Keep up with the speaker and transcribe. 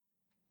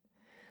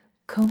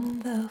Come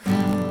thou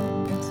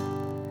fount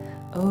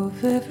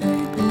of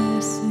every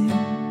blessing,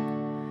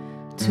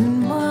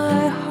 tune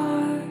my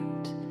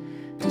heart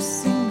to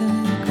sing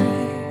thy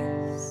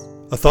grace.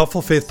 A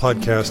Thoughtful Faith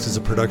podcast is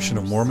a production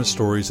of Mormon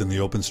Stories and the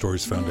Open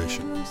Stories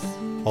Foundation.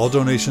 All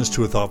donations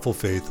to A Thoughtful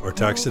Faith are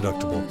tax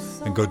deductible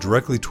and go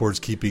directly towards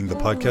keeping the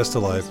podcast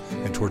alive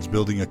and towards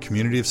building a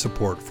community of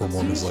support for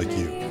Mormons like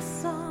you.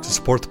 To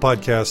support the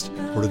podcast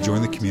or to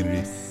join the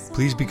community,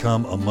 please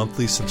become a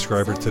monthly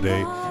subscriber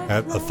today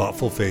at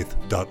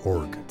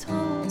athoughtfulfaith.org.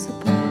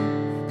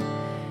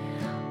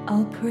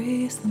 I'll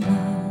praise the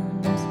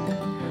mount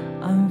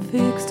I'm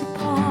fixed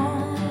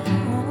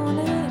upon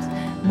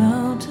it,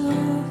 mount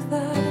of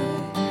thy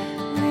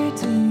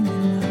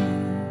redeeming love.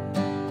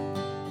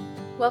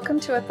 Welcome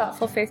to A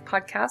Thoughtful Faith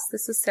podcast.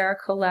 This is Sarah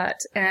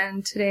Collette,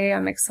 and today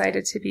I'm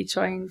excited to be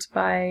joined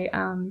by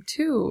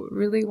two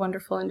really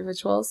wonderful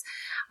individuals.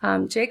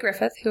 Jay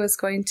Griffith, who is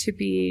going to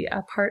be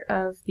a part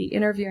of the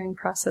interviewing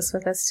process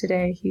with us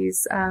today.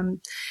 He's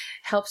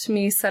helped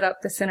me set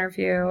up this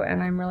interview,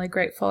 and I'm really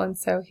grateful. And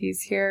so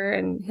he's here,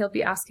 and he'll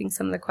be asking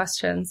some of the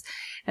questions.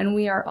 And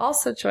we are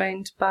also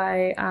joined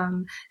by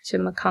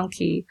Jim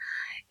McConkie.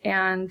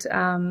 And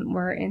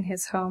we're in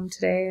his home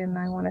today, and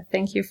I want to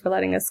thank you for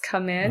letting us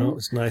come in. Well,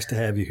 it's nice to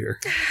have you here.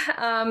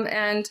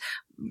 And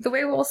the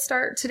way we'll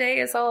start today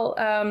is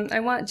I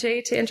want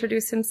Jay to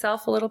introduce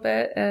himself a little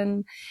bit,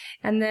 and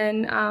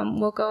then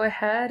we'll go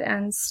ahead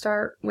and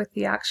start with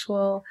the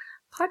actual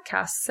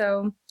podcast.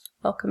 So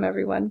welcome,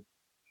 everyone.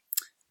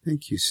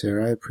 Thank you,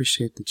 Sarah. I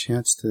appreciate the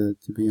chance to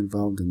be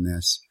involved in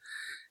this.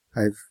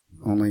 I've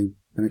only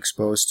been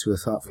exposed to A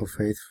Thoughtful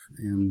Faith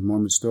and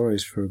Mormon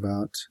Stories for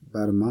about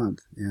a month,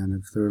 and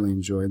have thoroughly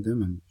enjoyed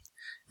them,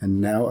 and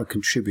now a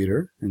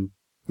contributor, and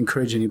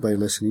encourage anybody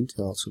listening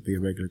to also be a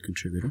regular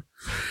contributor.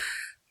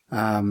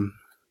 I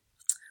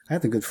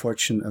have the good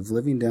fortune of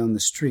living down the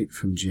street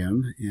from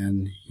Jim,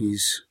 and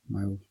he's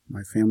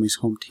my family's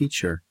home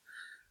teacher,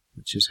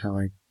 which is how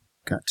I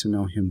got to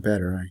know him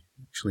better. I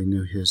actually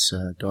knew his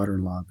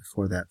daughter-in-law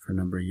before that for a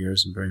number of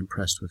years, and very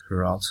impressed with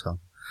her also.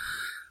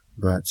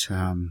 But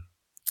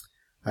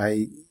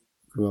I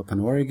grew up in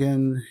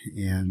Oregon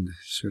and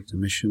served a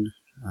mission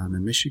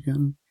in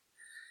Michigan,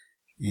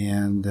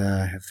 and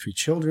have 3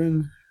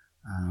 children.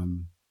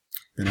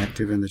 Been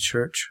active in the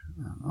church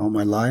all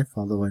my life,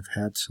 although I've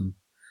had some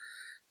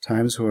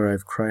times where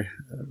I've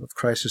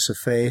crisis of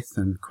faith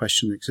and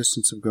questioned the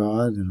existence of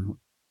God and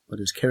what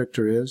His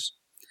character is.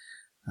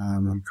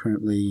 I'm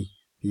currently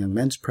the young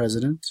men's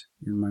president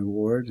in my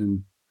ward,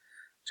 and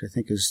which I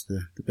think is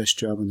the best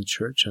job in the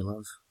church. I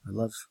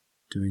love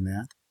doing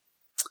that.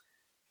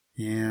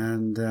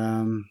 And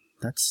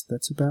that's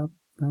about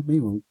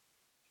me. We'll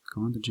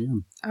go on to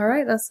Jim. All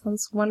right, that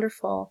sounds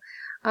wonderful.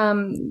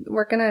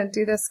 We're going to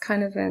do this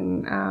kind of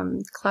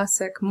in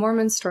classic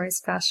Mormon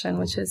Stories fashion,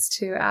 which is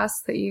to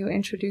ask that you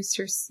introduce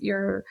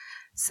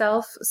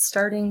yourself,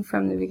 starting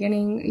from the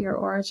beginning, your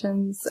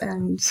origins,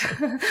 and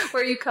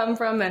where you come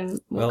from, and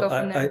we'll go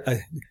from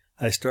there.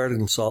 I started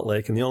in Salt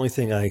Lake, and the only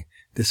thing I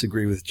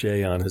disagree with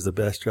Jay on is the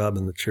best job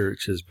in the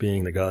church is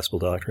being the gospel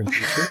doctrine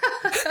teacher.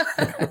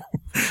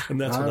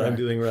 And that's what I'm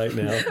doing right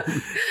now.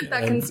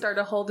 That can start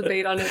a whole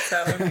debate on its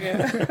own.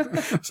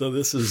 Yeah. So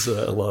this is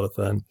a lot of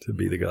fun to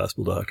be the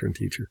gospel doctrine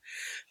teacher.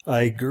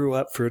 I grew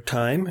up for a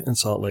time in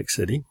Salt Lake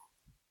City.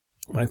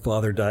 My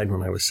father died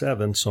when I was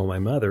 7, so my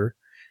mother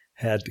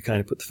had to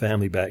kind of put the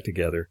family back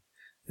together,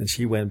 and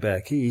she went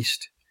back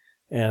east.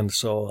 And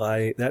so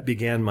that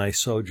began my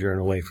sojourn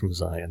away from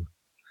Zion.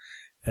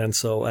 And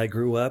so I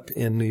grew up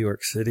in New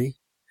York City.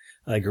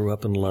 I grew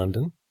up in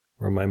London,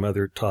 where my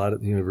mother taught at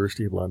the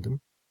University of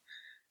London.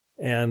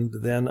 And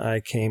then I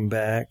came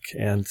back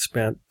and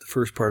spent the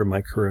first part of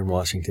my career in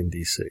Washington,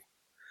 D.C.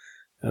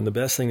 And the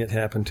best thing that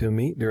happened to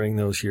me during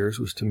those years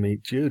was to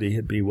meet Judy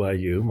at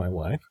BYU, my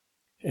wife,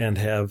 and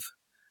have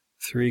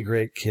 3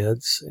 great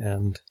kids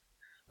and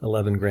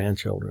 11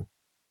 grandchildren.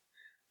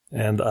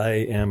 And I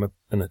am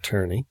an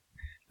attorney.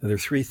 There are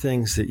 3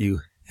 things that you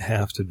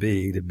have to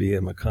be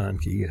a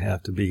McConkie. You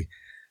have to be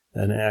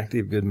an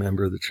active, good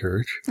member of the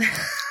church.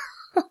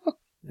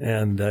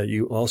 And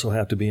you also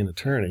have to be an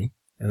attorney,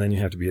 and then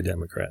you have to be a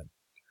Democrat.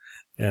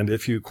 And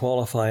if you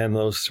qualify on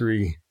those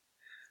 3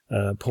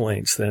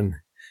 points,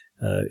 then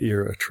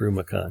you're a true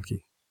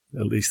McConkie.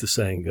 At least the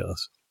saying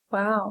goes.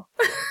 Wow.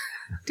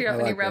 Do you have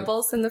any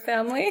rebels in the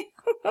family?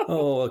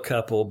 Oh, a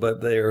couple,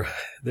 but they're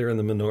in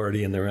the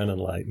minority and they're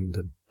unenlightened.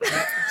 And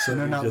so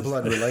they're not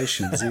blood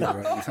relations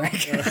either, I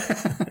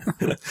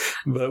think.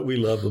 But we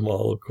love them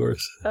all, of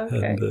course,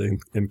 and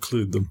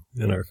include them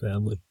in our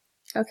family.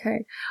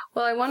 Okay.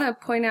 Well, I want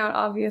to point out,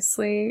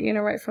 obviously,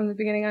 right from the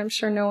beginning, I'm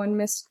sure no one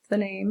missed the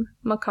name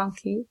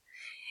McConkie.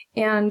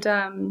 And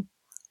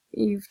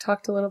you've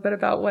talked a little bit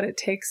about what it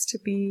takes to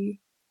be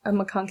a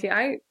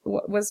McConkie.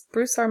 Was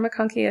Bruce R.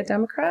 McConkie a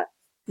Democrat?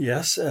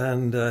 Yes,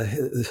 and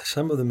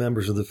some of the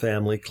members of the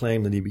family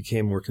claim that he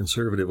became more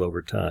conservative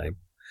over time.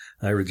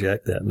 I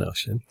reject that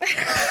notion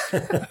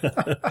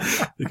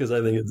because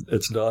I think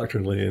it's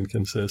doctrinally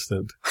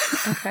inconsistent.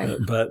 Okay.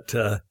 But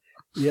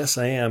Yes,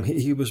 I am.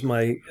 He was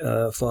my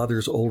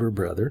father's older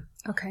brother.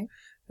 Okay.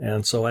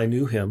 And so I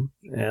knew him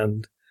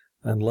and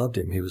loved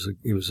him. He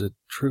was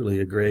truly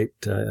a great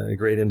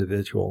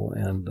individual,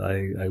 and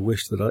I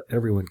wish that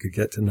everyone could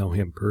get to know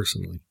him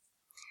personally.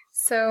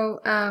 So,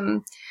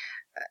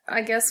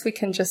 I guess we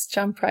can just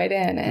jump right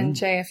in. And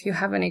Jay, if you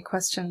have any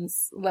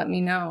questions, let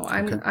me know.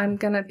 I'm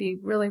going to be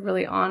really,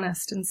 really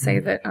honest and say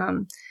that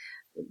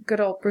good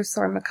old Bruce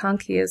R.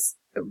 McConkie is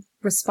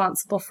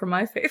responsible for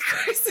my faith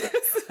crisis.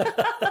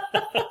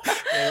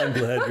 Well, I'm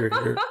glad you're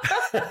here.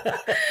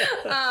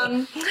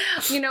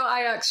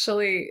 I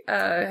actually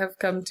have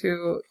come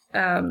to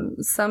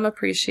some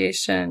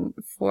appreciation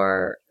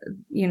for,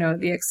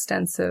 the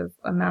extensive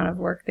amount of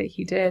work that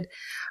he did.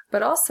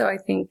 But also, I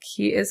think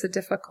he is a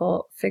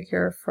difficult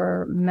figure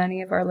for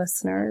many of our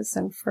listeners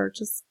and for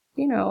just,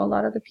 a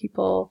lot of the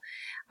people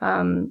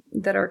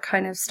that are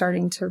kind of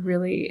starting to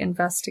really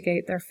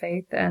investigate their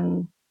faith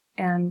and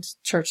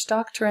church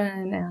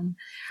doctrine,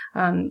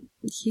 and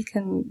he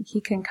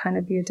can kind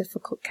of be a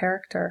difficult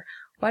character.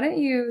 Why don't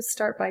you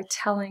start by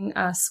telling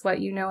us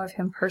what you know of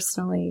him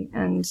personally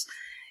and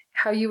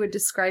how you would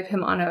describe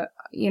him on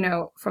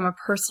from a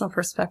personal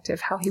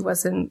perspective, how he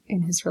was in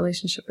his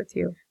relationship with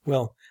you?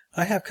 Well,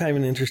 I have kind of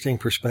an interesting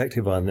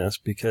perspective on this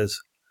because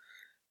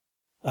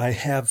I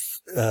have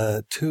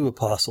two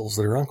apostles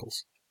that are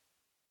uncles.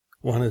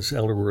 One is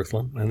Elder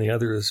Wirthlin, and the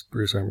other is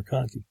Bruce R.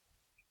 McConkie.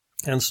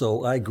 And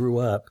so I grew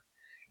up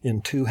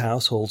in two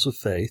households of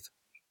faith.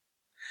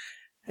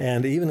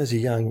 And even as a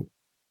young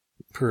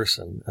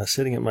person,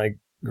 sitting at my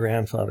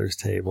grandfather's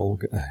table,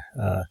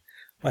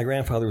 my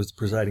grandfather was the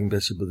presiding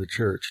bishop of the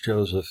church,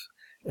 Joseph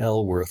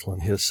L.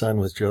 Wirthlin. His son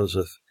was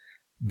Joseph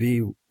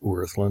B.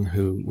 Wirthlin,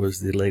 who was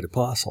the late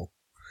apostle.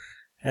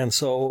 And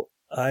so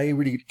I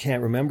really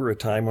can't remember a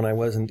time when I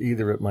wasn't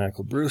either at my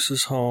Uncle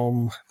Bruce's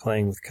home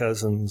playing with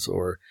cousins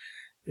or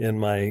in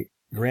my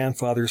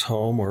grandfather's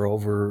home or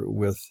over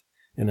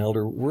in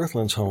Elder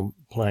Wirthlin's home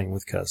playing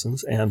with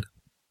cousins. And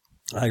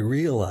I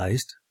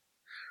realized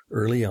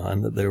early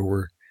on that there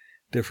were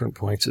different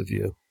points of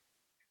view.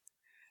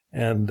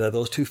 And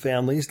those two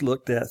families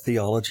looked at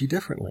theology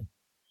differently.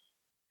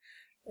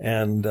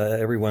 And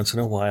every once in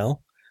a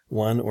while,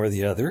 one or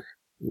the other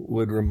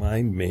would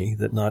remind me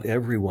that not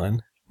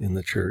everyone in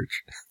the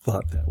church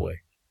thought that way.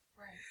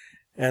 Right.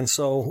 And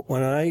so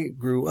when I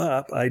grew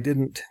up, I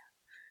didn't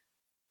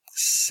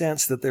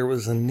sense that there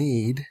was a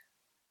need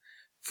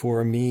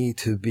for me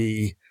to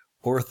be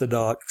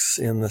orthodox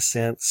in the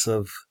sense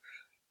of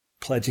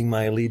pledging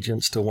my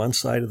allegiance to one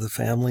side of the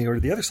family or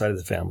to the other side of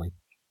the family.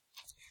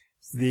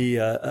 The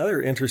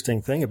other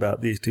interesting thing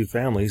about these two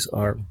families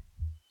are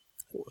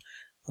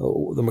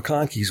the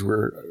McConkies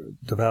were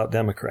devout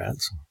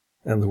Democrats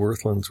and the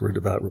Wirthlins were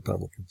devout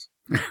Republicans.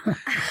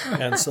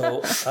 And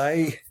so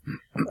I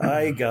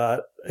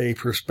got a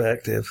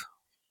perspective,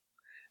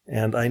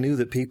 and I knew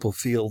that people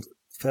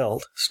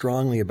felt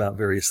strongly about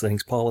various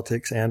things,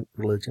 politics and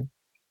religion,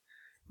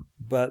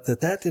 but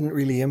that didn't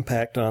really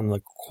impact on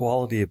the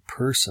quality of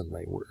person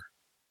they were.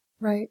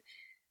 Right.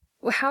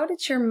 Well, how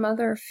did your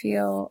mother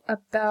feel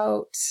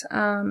about your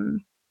uncle?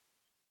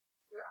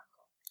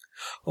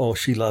 Oh,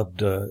 she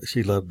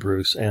loved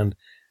Bruce, and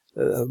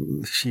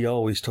she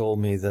always told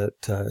me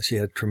that she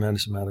had a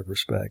tremendous amount of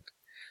respect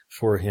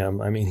for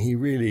him. I mean, he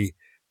really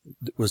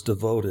was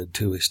devoted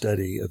to a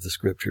study of the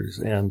scriptures,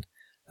 and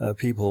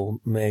people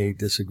may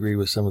disagree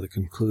with some of the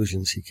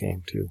conclusions he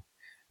came to,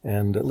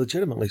 and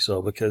legitimately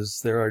so,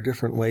 because there are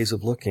different ways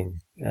of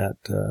looking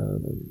at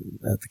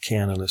the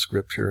canon of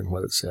scripture and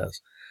what it says.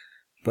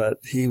 But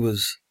he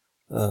was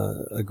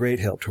a great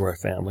help to our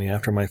family.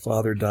 After my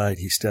father died,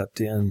 he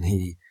stepped in.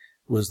 He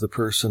was the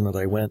person that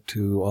I went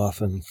to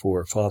often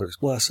for Father's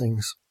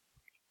blessings.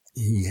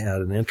 He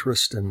had an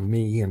interest in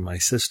me and my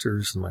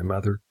sisters and my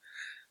mother.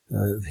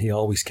 He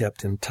always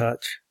kept in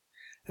touch,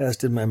 as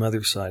did my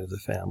mother's side of the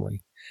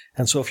family.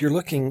 And so if you're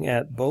looking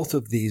at both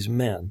of these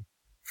men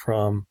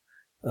from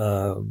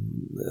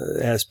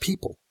as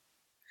people,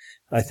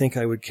 I think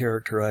I would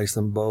characterize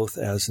them both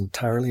as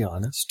entirely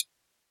honest,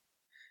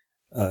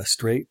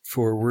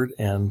 straightforward,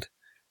 and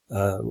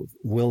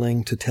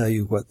willing to tell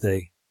you what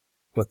they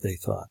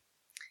thought.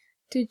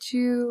 Did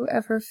you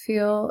ever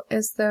feel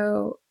as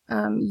though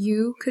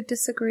you could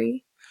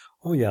disagree?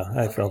 Oh yeah,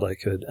 I felt I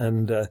could.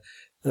 And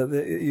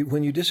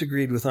when you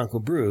disagreed with Uncle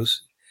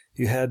Bruce,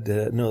 you had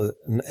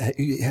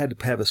to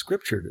have a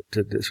scripture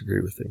to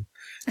disagree with him.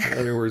 In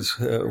other words,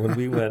 when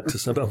we went to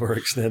some of our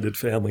extended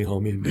family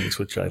home meetings,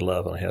 which I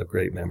love and I have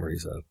great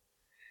memories of,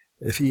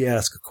 if he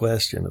asked a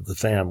question of the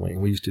family,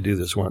 and we used to do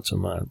this once a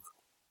month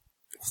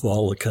with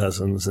all the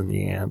cousins and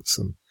the aunts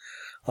and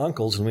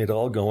uncles, and we'd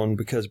all go, and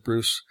because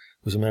Bruce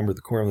was a member of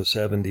the Quorum of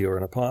 70 or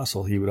an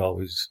apostle, he would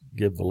always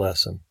give the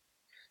lesson,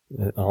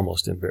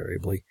 almost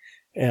invariably.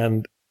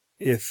 And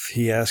if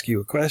he asked you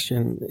a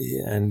question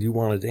and you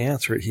wanted to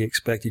answer it, he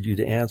expected you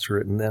to answer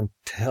it and then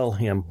tell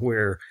him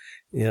where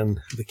in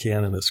the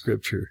canon of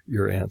Scripture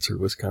your answer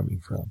was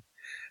coming from.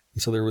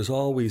 And so there was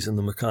always in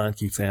the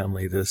McConkie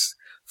family this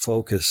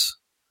focus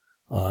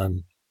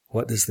on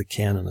what does the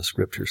canon of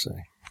Scripture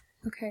say.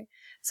 Okay.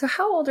 So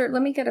how old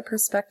let me get a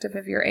perspective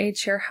of your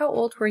age here. How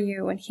old were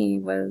you when he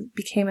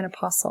became an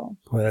apostle?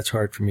 Well, that's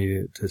hard for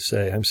me to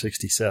say. I'm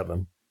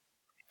 67.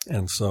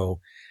 And so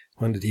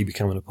when did he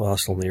become an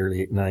apostle? In the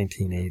early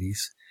 1980s.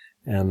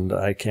 And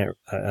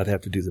I'd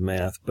have to do the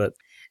math, but.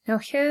 Now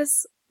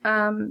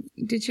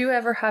did you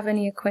ever have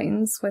any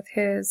acquaintance with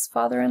his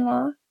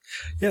father-in-law?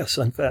 Yes,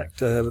 in fact,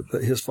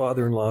 his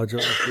father-in-law,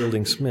 Joseph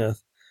Fielding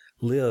Smith,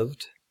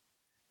 lived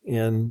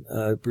in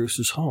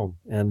Bruce's home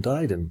and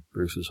died in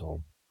Bruce's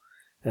home.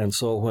 And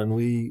so when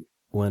we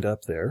went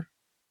up there,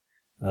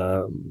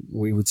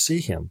 we would see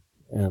him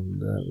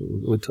and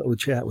would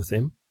chat with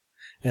him.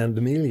 And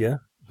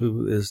Amelia,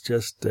 who is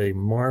just a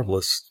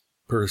marvelous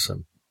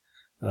person,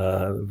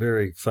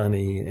 very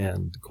funny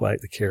and quite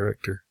the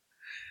character,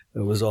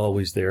 was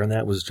always there. And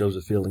that was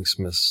Joseph Fielding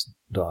Smith's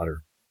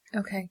daughter.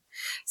 Okay.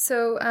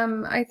 So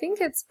I think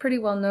it's pretty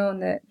well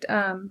known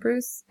that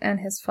Bruce and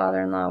his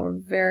father-in-law were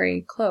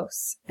very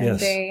close. And yes.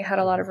 They had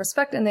a lot of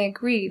respect and they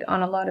agreed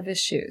on a lot of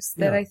issues.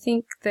 That Yeah. I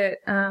think that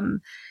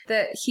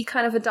he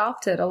kind of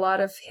adopted a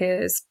lot of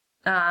his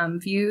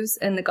views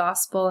in the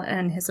gospel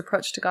and his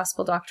approach to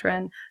gospel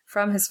doctrine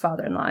from his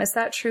father-in-law. Is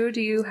that true?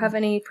 Do you have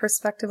any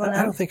perspective on that?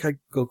 I don't think I'd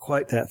go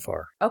quite that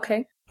far.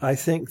 Okay. I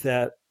think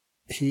that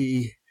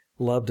he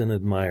loved and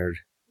admired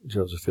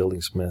Joseph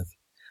Fielding Smith.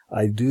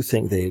 I do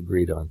think they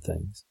agreed on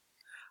things.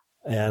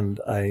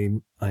 And I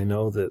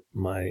know that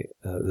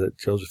that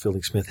Joseph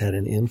Fielding Smith had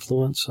an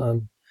influence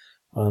on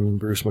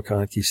Bruce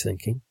McConkie's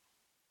thinking.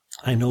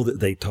 I know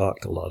that they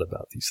talked a lot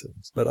about these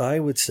things. But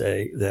I would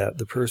say that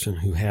the person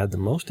who had the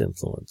most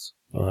influence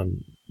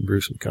on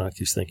Bruce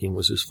McConkie's thinking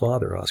was his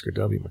father, Oscar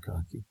W.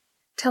 McConkie.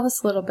 Tell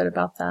us a little bit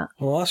about that.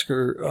 Well,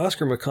 Oscar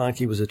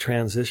McConkie was a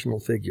transitional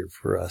figure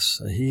for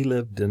us. He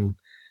lived in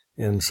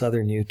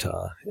southern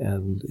Utah,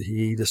 and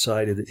he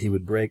decided that he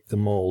would break the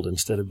mold.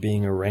 Instead of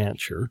being a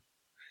rancher,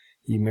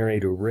 he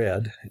married a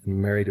Red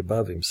and married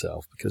above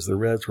himself, because the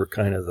Reds were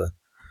kind of the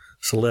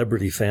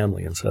celebrity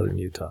family in southern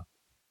Utah.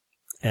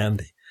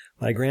 And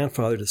my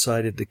grandfather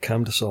decided to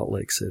come to Salt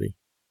Lake City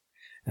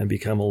and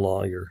become a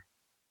lawyer.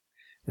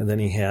 And then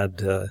he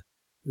had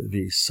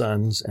these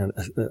sons, and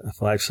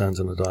 5 sons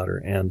and a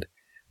daughter, and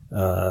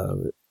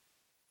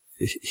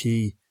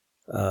he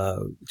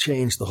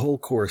changed the whole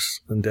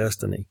course and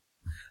destiny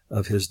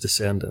of his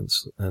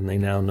descendants, and they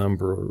now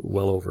number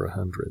well over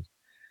 100.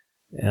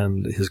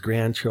 And his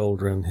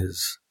grandchildren,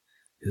 his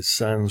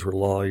sons were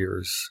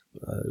lawyers.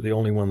 The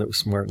only one that was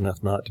smart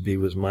enough not to be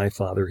was my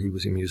father. He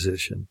was a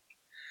musician.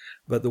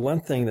 But the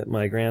one thing that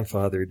my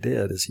grandfather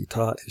did is he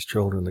taught his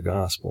children the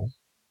gospel.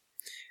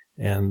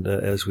 And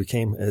as we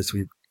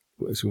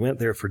went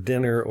there for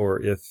dinner,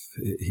 or if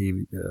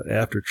he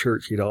after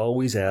church, he'd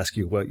always ask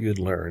you what you'd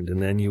learned,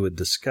 and then you would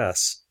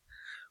discuss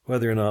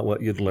whether or not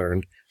what you'd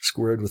learned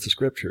squared with the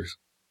scriptures.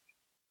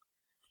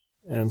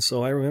 And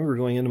so I remember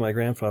going into my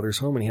grandfather's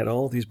home, and he had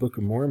all these Book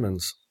of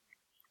Mormons.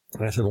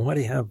 And I said, well, why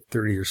do you have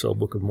 30 or so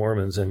Book of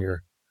Mormons in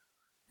your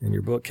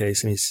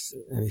bookcase? And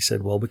he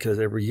said, well, because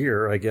every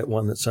year I get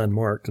one that's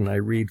unmarked and I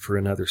read for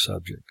another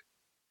subject.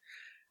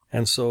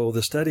 And so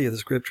the study of the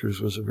scriptures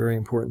was a very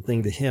important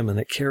thing to him, and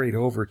it carried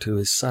over to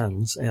his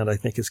sons, and I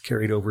think it's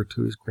carried over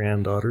to his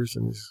granddaughters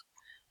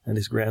and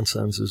his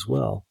grandsons as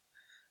well.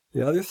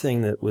 The other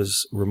thing that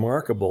was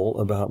remarkable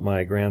about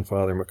my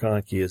grandfather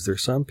McConkie is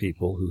there's some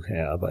people who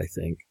have, I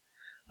think,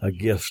 a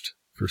gift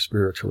for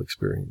spiritual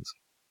experience.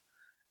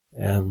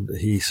 And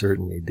he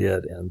certainly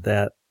did, and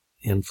that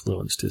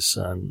influenced his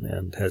son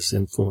and has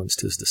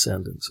influenced his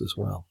descendants as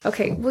well.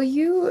 Okay, will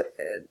you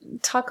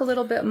talk a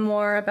little bit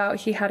more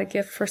about he had a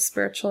gift for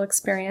spiritual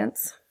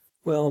experience?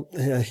 Well,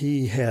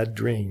 he had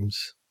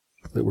dreams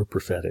that were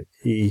prophetic.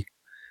 He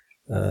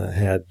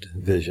had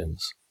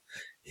visions.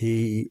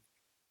 He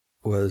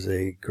was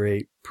a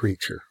great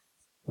preacher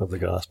of the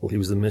gospel. He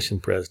was the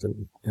mission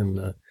president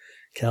in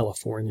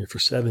California for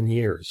 7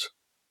 years.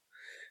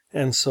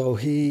 And so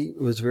he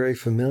was very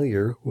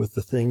familiar with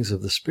the things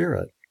of the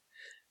Spirit.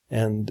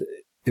 And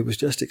it was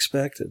just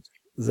expected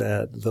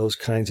that those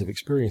kinds of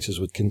experiences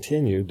would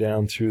continue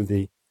down through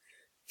the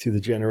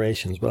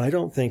generations. But I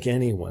don't think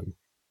anyone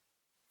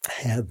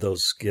had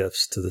those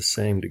gifts to the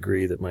same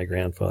degree that my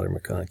grandfather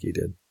McConkie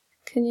did.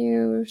 Can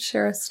you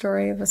share a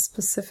story of a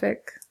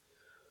specific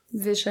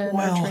vision?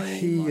 Well, or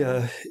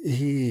dream?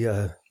 he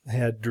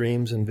had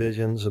dreams and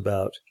visions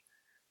about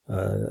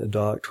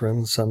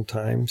doctrine.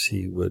 Sometimes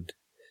he would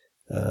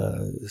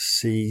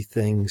see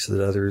things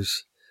that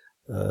others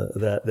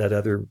that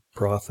other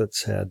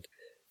prophets had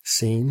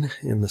seen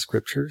in the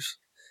scriptures.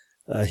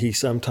 He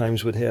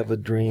sometimes would have a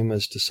dream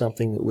as to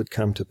something that would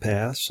come to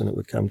pass, and it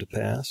would come to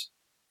pass.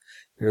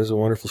 There's a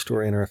wonderful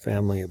story in our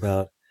family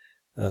about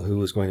who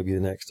was going to be the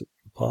next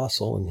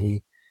apostle, and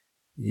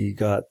he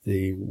got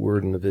the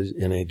word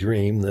in a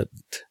dream that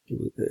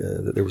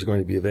there was going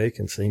to be a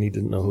vacancy, and he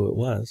didn't know who it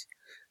was.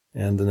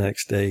 And the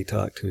next day he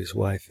talked to his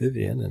wife,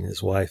 Vivian, and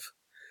his wife,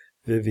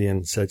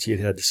 Vivian, said she had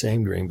had the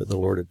same dream, but the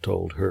Lord had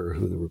told her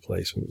who the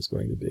replacement was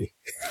going to be.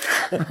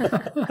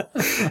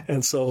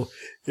 And so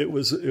it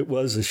was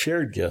a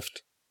shared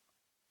gift.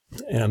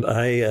 And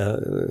I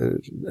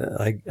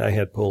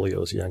had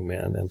polio as a young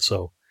man, and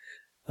so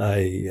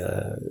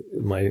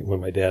when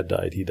my dad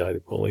died, he died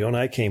of polio, and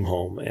I came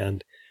home,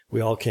 and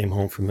we all came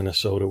home from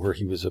Minnesota, where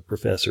he was a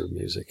professor of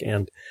music,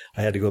 and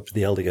I had to go up to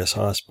the LDS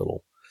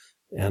hospital,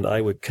 and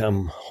I would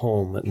come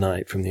home at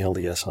night from the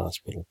LDS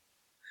hospital,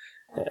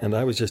 and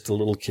I was just a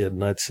little kid,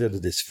 and I'd sit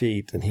at his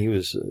feet, and he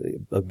was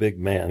a big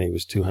man. He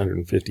was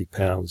 250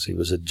 pounds. He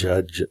was a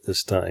judge at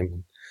this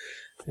time.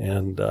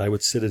 And I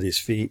would sit at his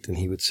feet, and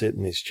he would sit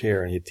in his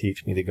chair, and he'd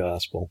teach me the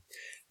gospel.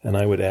 And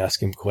I would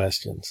ask him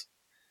questions.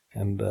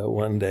 And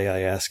one day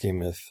I asked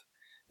him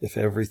if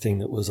everything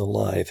that was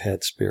alive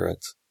had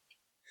spirits.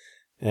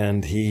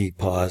 And he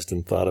paused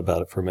and thought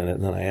about it for a minute.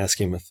 And then I asked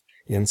him if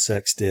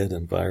insects did,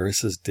 and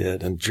viruses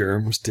did, and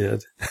germs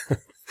did.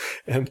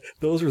 And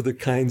those are the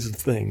kinds of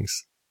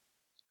things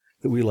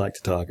that we like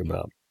to talk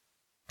about.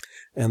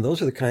 And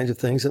those are the kinds of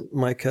things that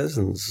my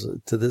cousins,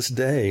 to this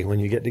day, when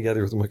you get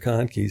together with the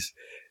McConkies,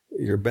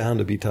 you're bound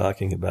to be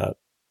talking about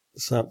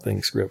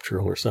something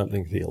scriptural or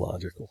something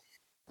theological.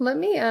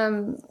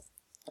 I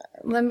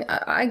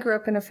grew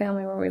up in a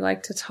family where we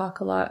like to talk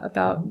a lot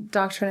about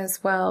doctrine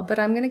as well, but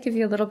I'm going to give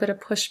you a little bit of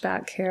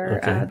pushback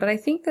here. Okay. But I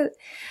think that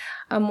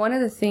one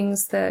of the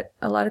things that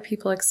a lot of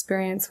people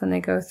experience when they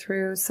go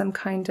through some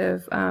kind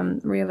of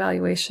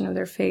reevaluation of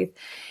their faith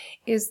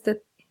is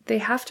that they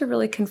have to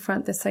really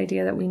confront this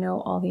idea that we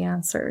know all the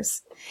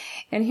answers.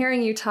 And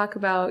hearing you talk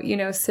about,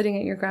 sitting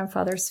at your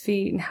grandfather's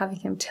feet and having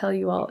him tell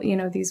you all,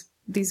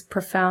 these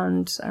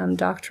profound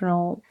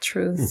doctrinal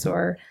truths,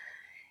 or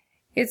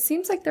it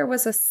seems like there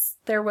was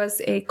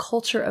a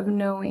culture of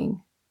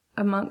knowing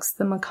amongst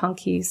the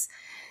McConkies.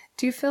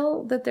 Do you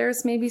feel that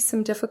there's maybe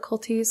some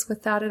difficulties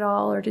with that at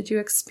all, or did you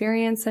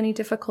experience any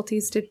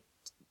difficulties?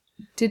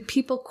 Did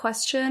people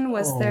question? Do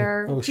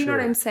you know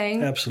what I'm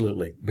saying?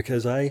 Absolutely,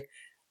 because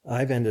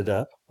I've ended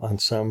up on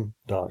some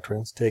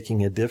doctrines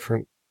taking a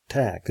different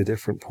tack, a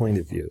different point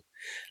of view.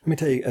 Let me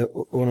tell you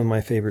one of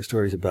my favorite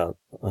stories about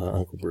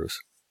Uncle Bruce.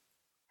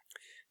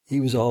 He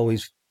was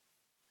always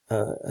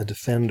a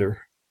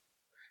defender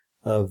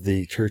of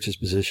the church's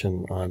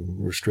position on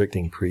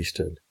restricting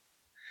priesthood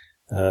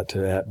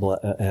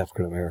to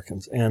African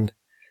Americans. And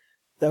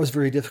that was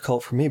very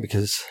difficult for me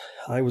because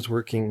I was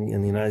working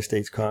in the United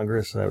States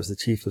Congress. I was the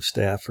chief of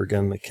staff for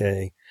Gunn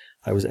McKay.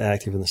 I was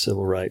active in the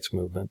civil rights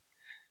movement.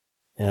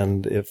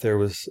 And if there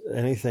was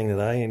anything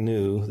that I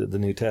knew that the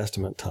New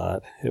Testament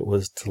taught, it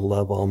was to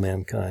love all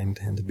mankind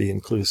and to be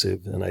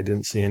inclusive. And I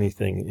didn't see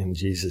anything in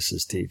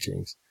Jesus'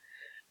 teachings.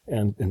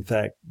 And in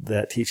fact,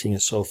 that teaching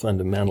is so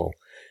fundamental,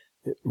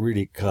 it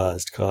really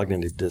caused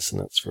cognitive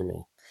dissonance for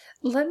me.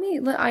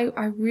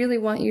 I really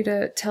want you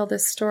to tell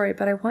this story,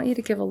 but I want you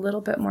to give a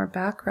little bit more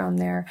background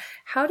there.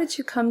 How did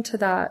you come to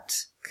that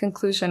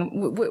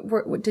conclusion?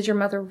 Did your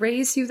mother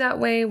raise you that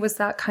way? Was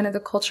that kind of the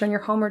culture in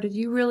your home, or did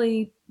you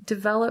really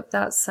develop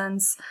that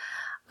sense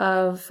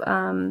of,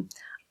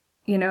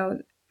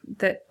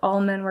 that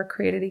all men were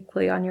created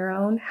equally on your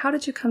own? How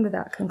did you come to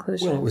that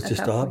conclusion? Well, it was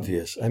just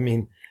obvious. I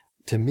mean,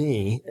 to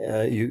me,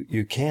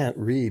 you can't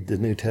read the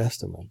New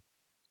Testament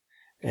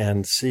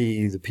and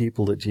see the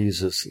people that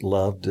Jesus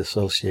loved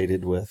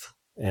associated with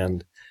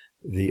and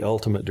the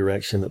ultimate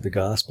direction that the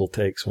gospel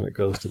takes when it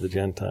goes to the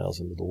Gentiles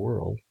into the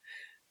world,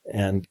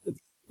 and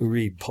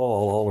read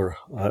Paul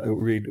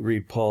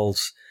read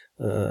Paul's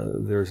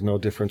there's no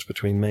difference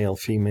between male,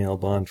 female,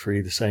 bond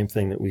free, the same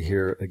thing that we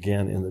hear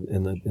again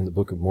in the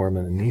Book of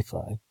Mormon and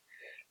Nephi,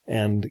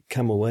 and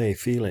come away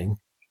feeling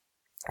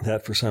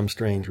that for some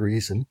strange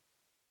reason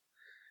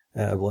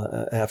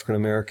African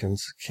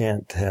Americans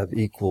can't have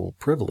equal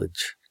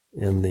privilege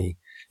in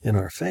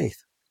our faith.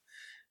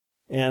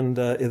 And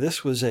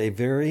this was a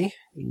very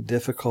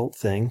difficult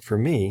thing for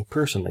me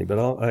personally, but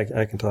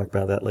I can talk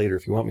about that later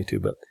if you want me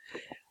to. But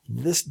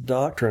this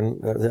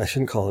doctrine, I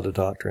shouldn't call it a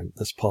doctrine,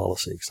 this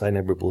policy, because I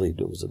never believed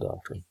it was a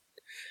doctrine,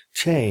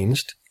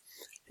 changed.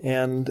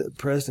 And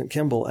President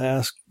Kimball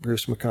asked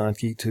Bruce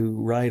McConkie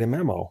to write a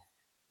memo.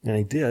 And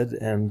he did.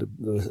 And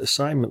the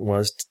assignment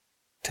was to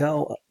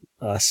tell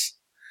us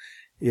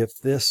if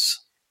this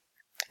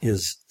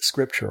is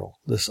scriptural,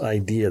 this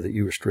idea that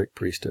you restrict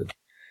priesthood.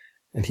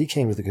 And he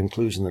came to the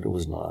conclusion that it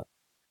was not.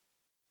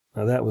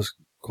 Now, that was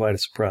quite a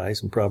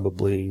surprise and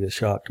probably a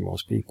shock to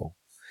most people.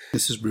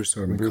 This is Bruce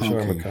R.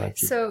 McConkie.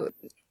 So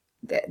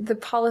the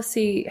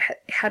policy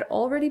had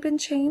already been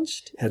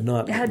changed? Had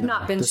not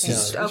been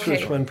changed. This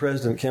was when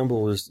President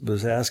Kimball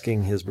was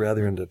asking his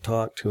brethren to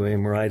talk to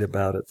him, write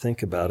about it,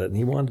 think about it, and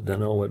he wanted to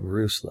know what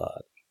Bruce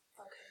thought.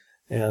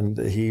 And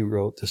he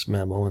wrote this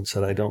memo and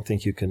said, I don't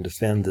think you can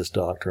defend this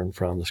doctrine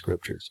from the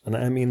scriptures. And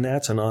I mean,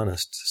 that's an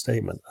honest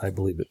statement. I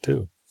believe it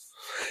too.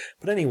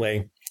 But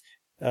anyway,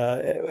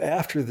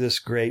 after this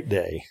great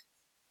day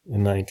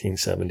in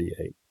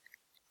 1978,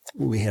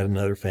 we had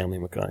another family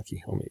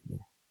McConkie home evening.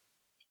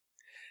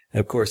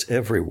 And of course,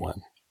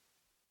 everyone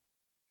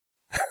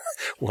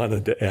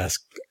wanted to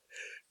ask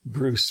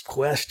Bruce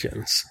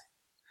questions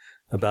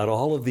about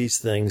all of these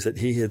things that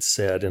he had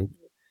said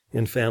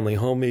in family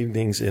home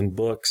evenings, in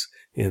books,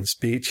 in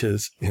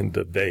speeches, in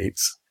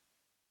debates.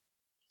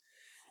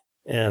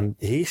 And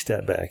he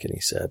stepped back and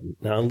he said,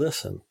 now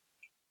listen,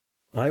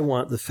 I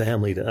want the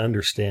family to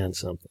understand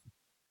something.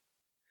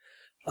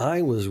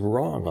 I was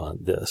wrong on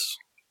this.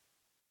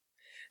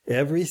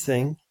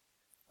 Everything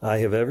I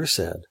have ever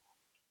said,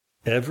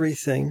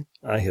 everything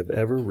I have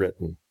ever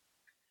written,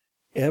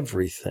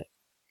 everything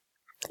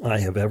I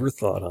have ever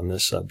thought on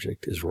this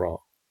subject is wrong.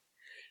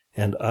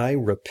 And I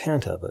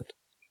repent of it.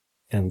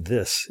 And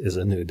this is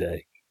a new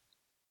day.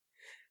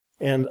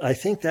 And I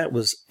think that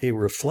was a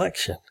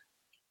reflection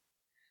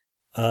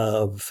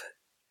of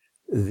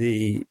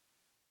the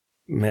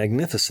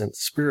magnificent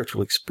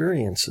spiritual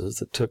experiences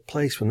that took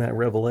place when that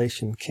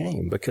revelation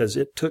came, because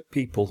it took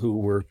people who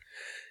were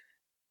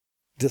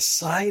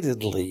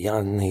decidedly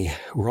on the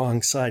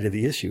wrong side of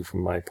the issue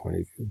from my point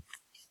of view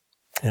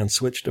and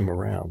switched them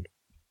around.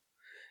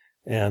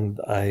 And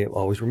I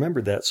always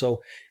remembered that.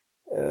 So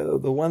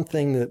the one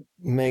thing that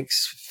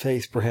makes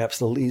faith perhaps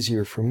a little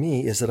easier for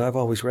me is that I've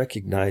always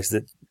recognized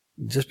that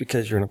just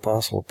because you're an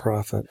apostle or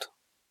prophet,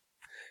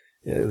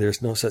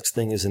 there's no such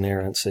thing as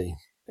inerrancy.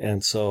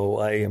 And so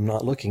I am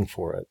not looking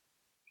for it.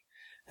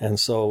 And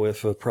so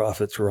if a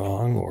prophet's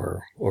wrong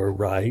or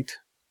right,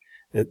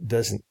 it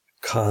doesn't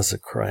cause a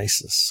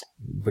crisis,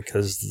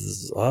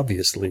 because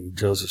obviously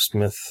Joseph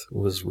Smith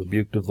was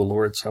rebuked of the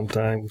Lord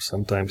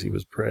sometimes he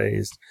was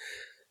praised,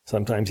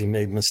 sometimes he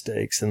made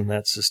mistakes, and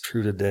that's as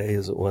true today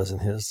as it was in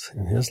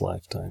his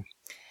lifetime.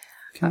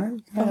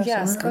 Can I ask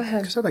yes, something? go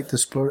ahead. Because I'd like to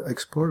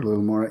explore it a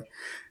little more.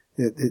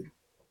 It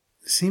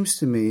seems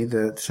to me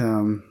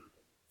that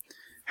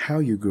how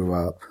you grew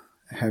up,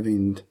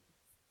 having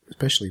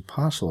especially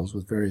apostles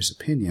with various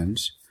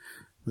opinions,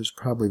 was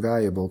probably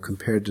valuable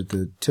compared to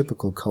the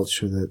typical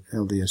culture that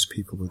LDS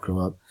people would grow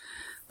up.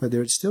 But there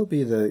would still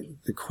be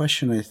the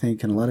question, I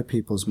think, in a lot of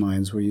people's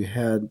minds, where you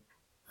had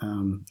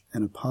an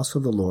apostle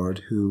of the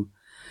Lord who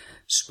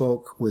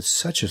spoke with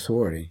such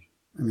authority.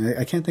 I mean,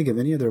 I can't think of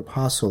any other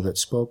apostle that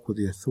spoke with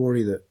the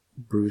authority that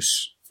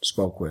Bruce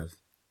spoke with,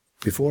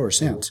 before or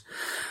since.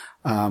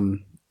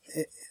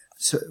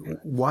 So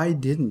why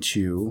didn't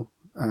you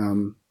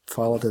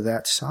follow to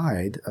that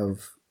side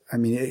of, I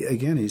mean,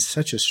 again, he's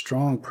such a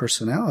strong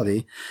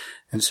personality,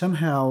 and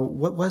somehow,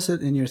 what was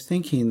it in your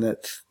thinking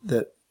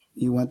that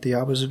you went the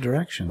opposite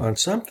direction? On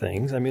some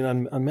things, I mean,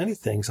 on many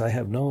things, I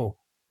have no...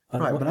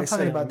 Right, but I'm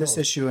talking about this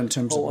issue in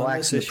terms of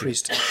blacks in the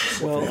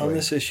priesthood. Well, on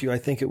this issue, I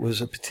think it was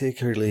a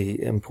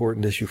particularly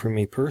important issue for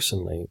me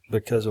personally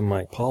because of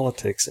my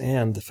politics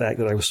and the fact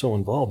that I was so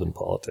involved in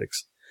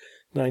politics.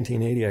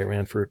 1980, I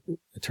ran for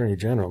Attorney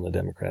General on the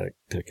Democratic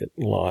ticket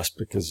and lost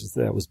because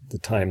that was the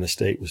time the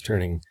state was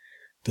turning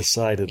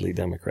decidedly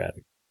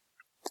Democratic.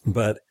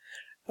 But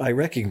I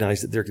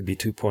recognized that there could be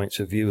 2 points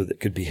of view that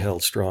could be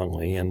held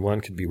strongly, and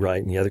one could be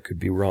right and the other could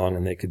be wrong,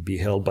 and they could be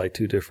held by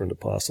two different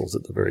apostles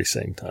at the very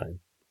same time.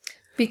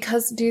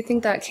 Because do you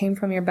think that came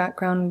from your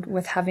background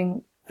with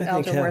having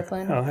Elder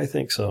Wirthlin? I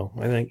think so.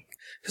 I think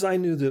because I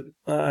knew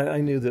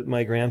that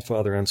my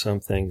grandfather on some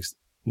things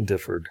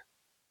differed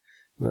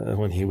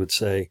when he would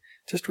say,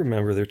 "Just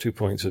remember, there are 2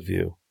 points of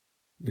view,"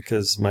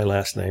 because my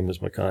last name was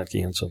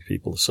McConkie, and so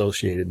people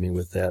associated me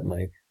with that.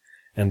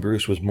 And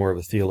Bruce was more of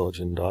a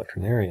theologian,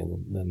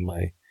 doctrinarian than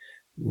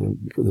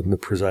the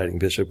presiding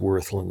Bishop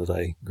Wirthlin that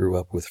I grew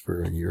up with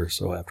for a year or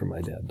so after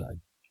my dad died.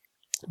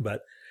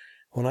 But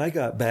when I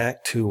got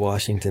back to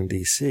Washington,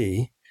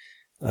 D.C.,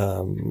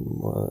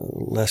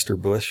 Lester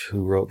Bush,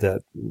 who wrote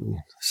that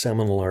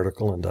seminal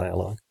article and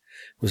dialogue,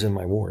 was in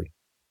my ward.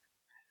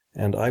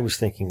 And I was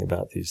thinking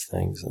about these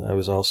things. And I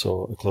was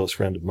also a close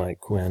friend of Mike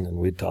Quinn, and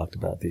we'd talked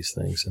about these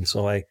things. And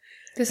so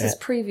This is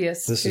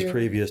previous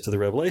to the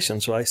revelation.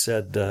 So I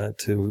said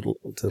to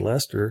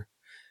Lester,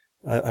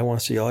 I want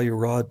to see all your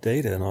raw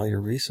data and all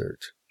your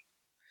research.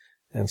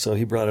 And so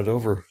he brought it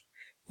over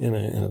in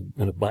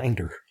a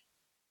binder.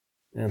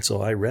 And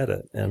so I read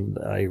it, and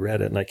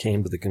I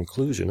came to the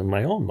conclusion in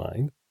my own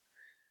mind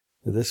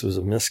that this was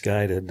a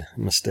misguided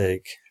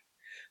mistake,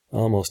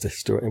 almost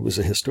it was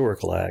a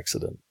historical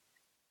accident.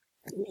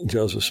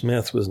 Joseph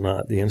Smith was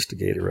not the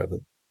instigator of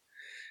it,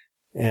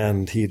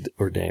 and he'd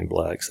ordained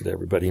blacks that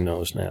everybody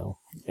knows now.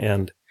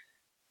 And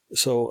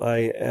so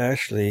I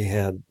actually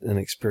had an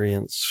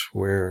experience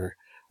where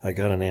I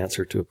got an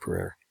answer to a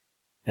prayer,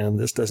 and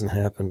this doesn't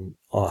happen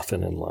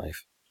often in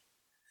life.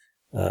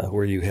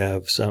 Where you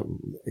have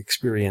some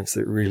experience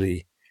that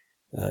really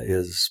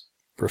is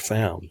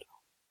profound.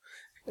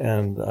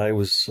 And I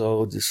was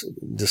so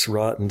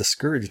distraught and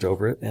discouraged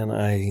over it, and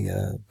I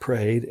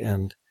prayed,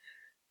 and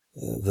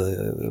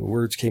the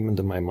words came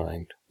into my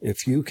mind.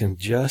 If you can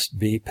just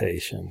be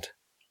patient,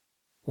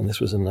 and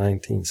this was in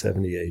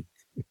 1978,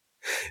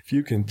 if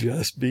you can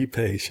just be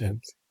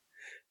patient,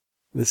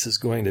 this is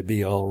going to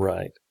be all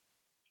right.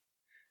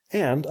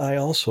 And I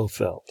also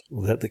felt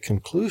that the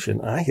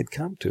conclusion I had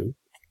come to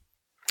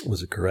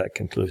was a correct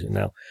conclusion.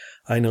 Now,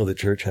 I know the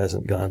church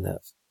hasn't gone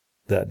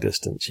that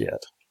distance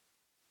yet,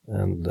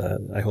 and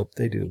I hope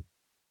they do.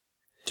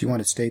 Do you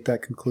want to state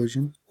that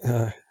conclusion?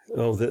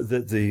 Oh,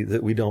 that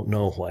we don't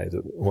know why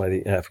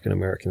the African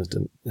Americans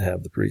didn't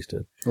have the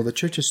priesthood. Well, the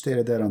church has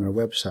stated that on their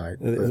website.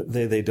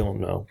 They don't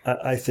know.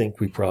 I think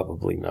we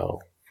probably know.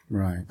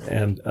 Right.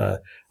 And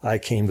I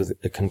came to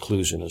a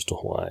conclusion as to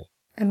why.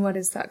 And what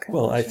is that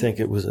conclusion? Well, I think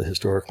it was a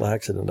historical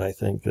accident. I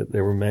think that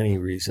there were many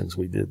reasons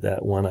we did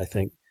that. One, I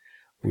think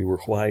we were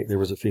white. There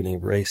was a feeling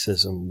of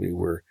racism. We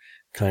were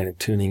kind of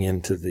tuning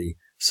into the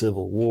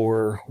Civil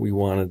War. We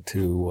wanted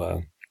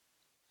to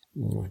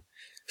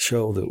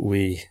show that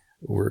we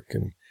were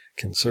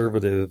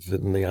conservative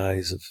in the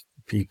eyes of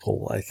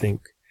people. I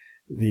think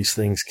these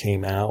things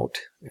came out,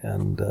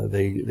 and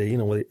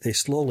they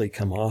slowly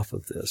come off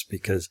of this,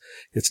 because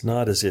it's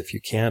not as if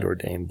you can't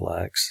ordain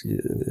blacks.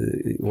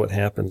 What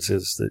happens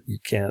is that you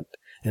can't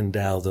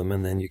endow them,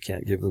 and then you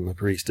can't give them the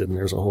priesthood, and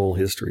there's a whole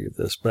history of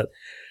this. But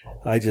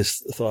I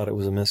just thought it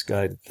was a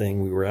misguided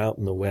thing. We were out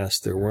in the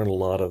West. There weren't a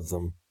lot of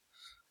them,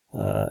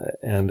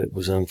 and it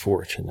was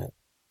unfortunate.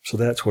 So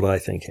that's what I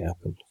think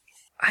happened.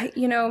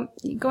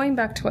 Going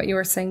back to what you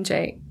were saying,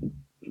 Jay,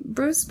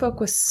 Bruce spoke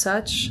with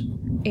such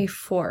a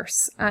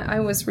force.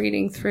 I was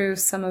reading through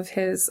some of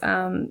his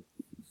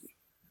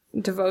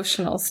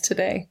devotionals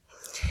today,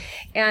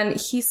 and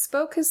he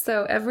spoke as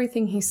though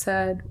everything he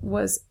said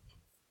was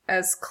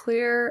as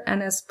clear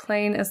and as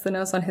plain as the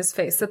nose on his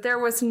face, that there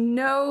was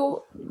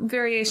no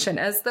variation,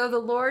 as though the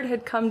Lord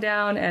had come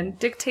down and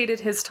dictated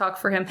his talk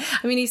for him.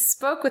 I mean, he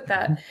spoke with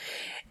that.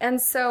 And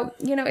so,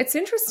 it's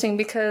interesting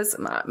because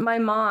my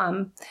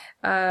mom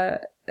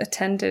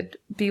attended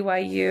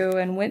BYU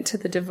and went to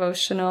the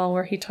devotional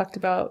where he talked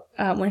about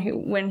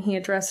when he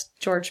addressed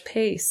George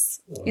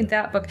Pace in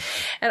that book.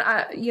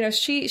 And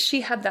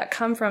she had that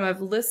come from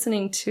of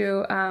listening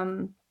to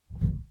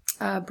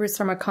Bruce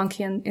or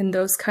McConkie in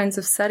those kinds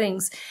of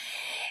settings.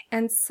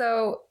 And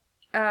so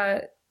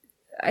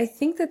I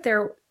think that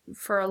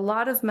for a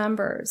lot of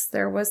members,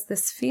 there was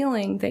this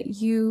feeling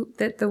that you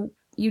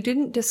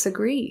didn't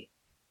disagree.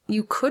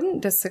 You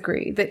couldn't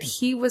disagree, that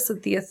he was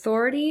the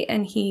authority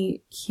and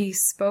he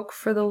spoke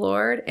for the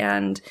Lord,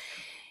 and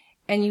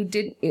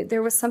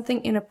there was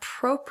something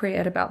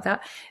inappropriate about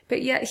that.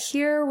 But yet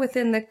here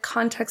within the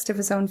context of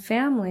his own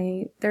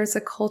family, there's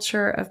a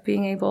culture of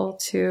being able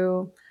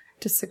to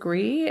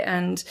disagree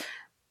and,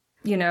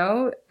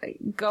 go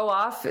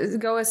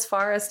as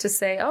far as to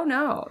say, oh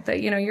no,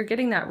 that, you're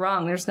getting that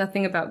wrong. There's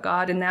nothing about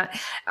God in that.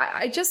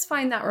 I just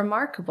find that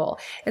remarkable.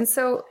 And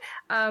so,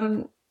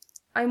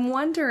 I'm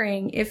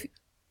wondering if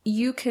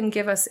you can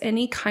give us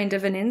any kind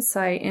of an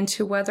insight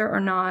into whether or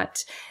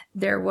not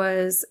there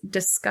was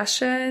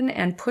discussion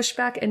and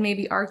pushback and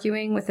maybe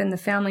arguing within the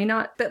family.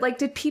 But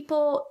did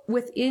people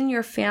within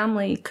your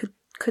family,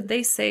 could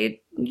they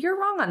say, you're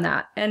wrong on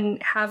that,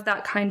 and have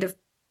that kind of,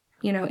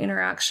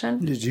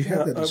 interaction? Did you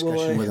have that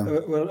discussion with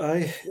him? Well,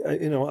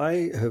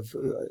 I have,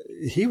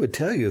 he would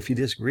tell you if he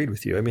disagreed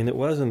with you. I mean, it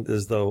wasn't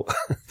as though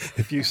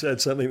if you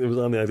said something that was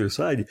on the other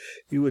side,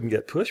 you wouldn't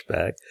get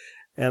pushback.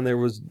 And there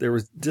was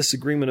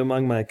disagreement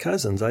among my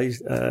cousins.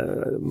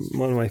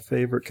 One of my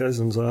favorite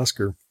cousins,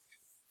 Oscar,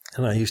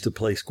 and I used to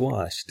play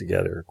squash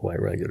together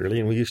quite regularly.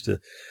 And we used to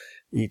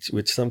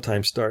would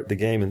sometimes start the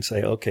game and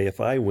say, okay,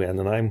 if I win,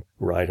 then I'm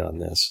right on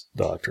this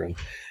doctrine.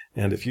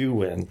 And if you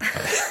win,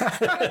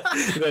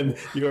 then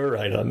you're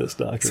right on this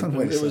doctrine.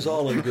 It was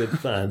all in good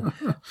fun.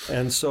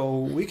 And so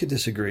we could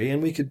disagree,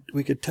 and we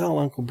could tell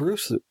Uncle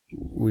Bruce that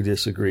we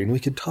disagreed, and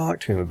we could talk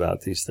to him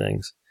about these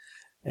things.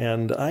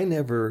 And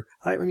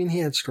he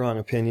had strong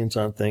opinions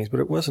on things, but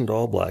it wasn't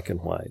all black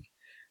and white.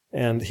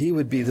 And he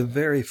would be the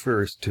very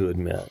first to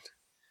admit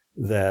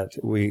that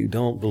we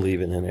don't believe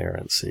in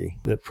inerrancy,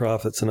 that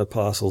prophets and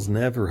apostles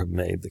never have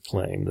made the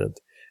claim that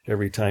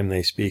every time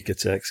they speak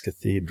it's ex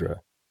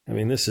cathedra. I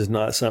mean, this is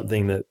not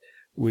something that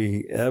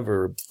we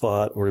ever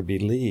thought or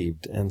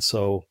believed. And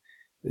so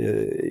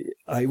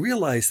I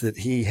realized that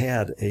he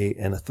had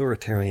an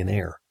authoritarian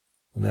air,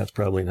 and that's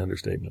probably an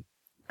understatement.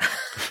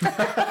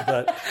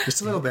 But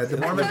just a little bit. The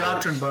Mormon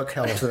Doctrine book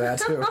helps with that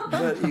too.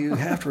 But you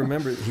have to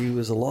remember that he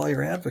was a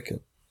lawyer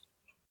advocate,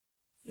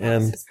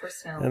 and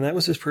that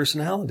was his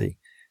personality.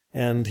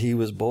 And he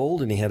was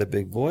bold, and he had a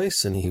big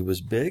voice, and he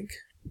was big,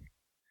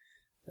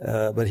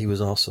 but he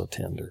was also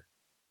tender,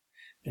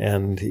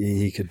 and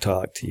he could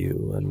talk to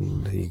you,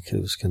 and he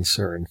was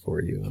concerned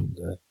for you, and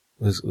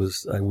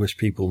I wish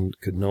people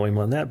could know him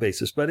on that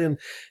basis. But in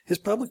his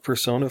public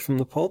persona from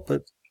the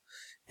pulpit,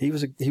 he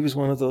was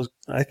one of those,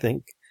 I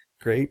think,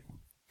 great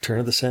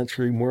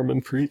turn-of-the-century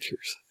Mormon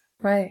preachers.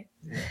 Right.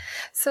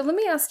 So let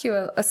me ask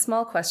you a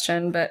small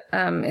question, but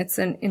it's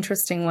an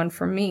interesting one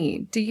for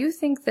me. Do you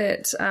think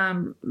that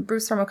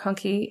Bruce R.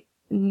 McConkie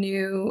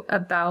knew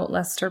about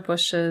Lester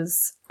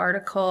Bush's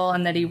article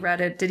and that he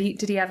read it?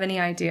 Did he have any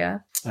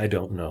idea? I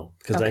don't know,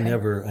 because okay. I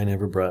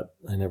never brought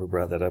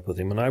that up with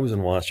him. And I was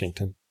in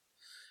Washington,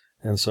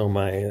 and so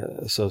my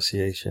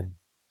association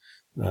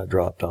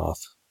dropped off.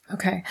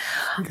 Okay,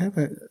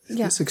 but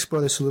let's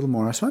explore this a little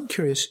more. So I'm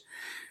curious,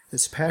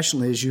 as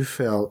passionately as you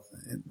felt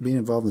being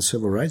involved in the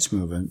civil rights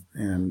movement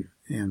and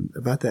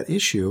about that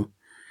issue,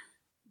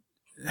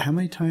 how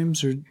many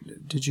times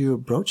did you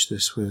broach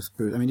this with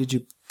Bruce? I mean, did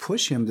you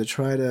push him to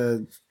try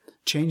to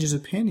change his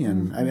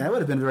opinion? Mm-hmm. I mean, I would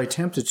have been very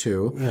tempted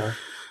to. Yeah.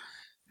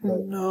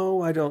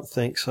 No, I don't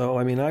think so.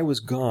 I mean, I was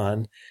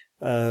gone.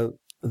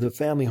 The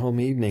family home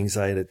evenings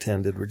I had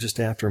attended were just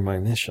after my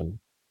mission.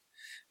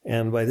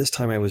 And by this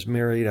time I was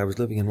married. I was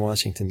living in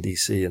Washington,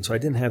 D.C., and so I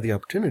didn't have the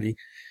opportunity.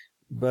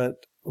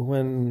 But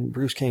when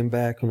Bruce came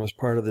back and was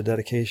part of the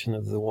dedication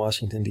of the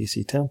Washington,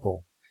 D.C.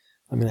 temple,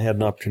 I mean, I had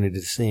an opportunity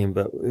to see him,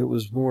 but it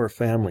was more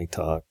family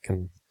talk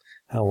and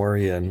how are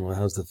you and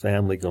how's the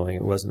family going?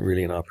 It wasn't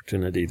really an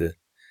opportunity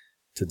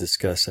to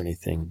discuss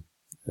anything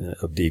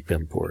of deep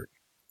import.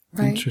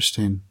 Right.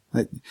 Interesting.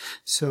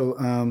 So,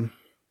 I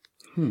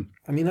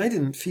mean, I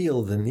didn't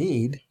feel the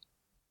need.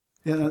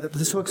 Yeah,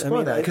 so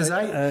explore that, because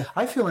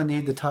I feel a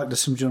need to talk to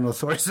some general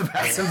authorities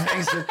about some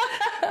things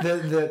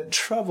that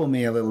trouble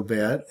me a little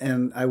bit,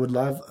 and I would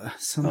love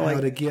somehow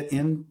to get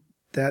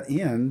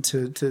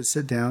to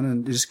sit down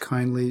and just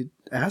kindly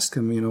ask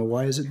them,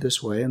 why is it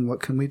this way, and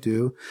what can we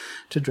do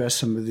to address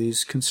some of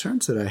these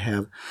concerns that I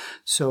have.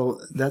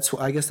 So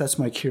I guess that's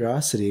my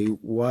curiosity.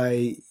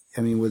 Why?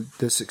 I mean, with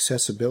this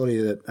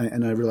accessibility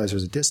and I realize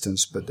there's a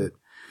distance, but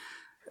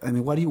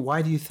why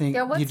do you think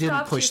you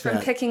didn't push that? What stopped you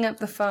from picking up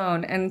the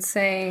phone and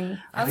saying,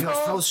 I feel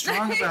so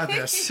strong about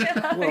this. You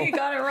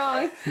got it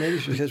wrong. Maybe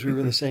it's because we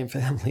were in the same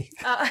family.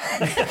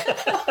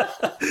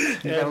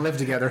 You got to live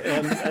together.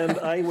 and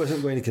I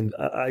wasn't going to,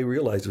 I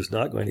realized I was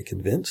not going to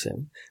convince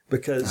him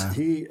because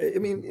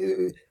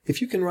if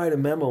you can write a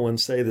memo and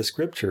say the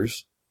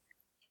scriptures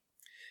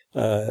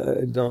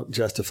don't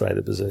justify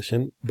the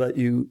position, but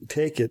you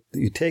take a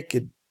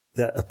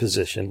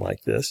position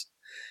like this.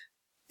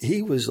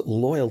 He was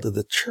loyal to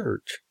the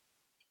church.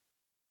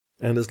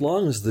 And as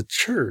long as the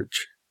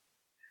church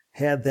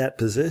had that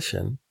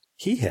position,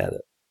 he had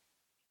it.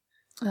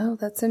 Oh,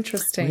 that's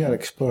interesting. We got to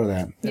explore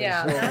that.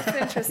 Yeah, that's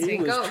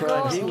interesting.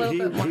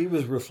 He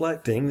was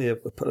reflecting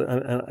it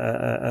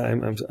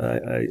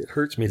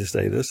hurts me to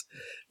say this,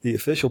 the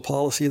official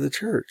policy of the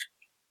church.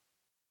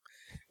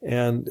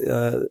 And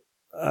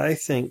I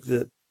think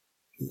that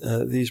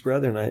these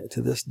brethren,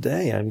 to this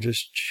day, I'm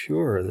just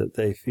sure that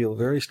they feel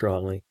very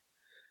strongly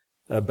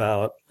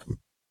about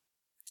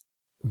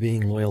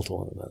being loyal to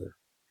one another.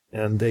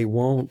 And they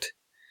won't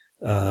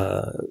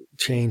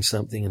change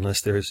something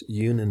unless there's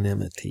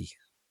unanimity.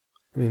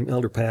 I mean,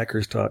 Elder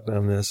Packer's talked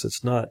on this.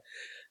 It's not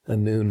a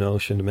new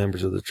notion to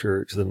members of the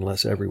church that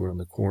unless everyone in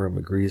the quorum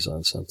agrees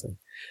on something.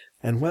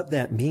 And what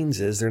that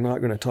means is they're not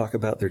going to talk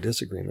about their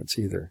disagreements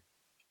either.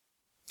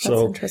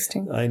 That's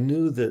interesting. I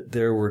knew that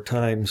there were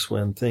times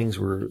when things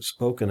were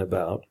spoken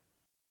about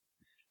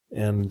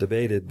and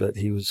debated, but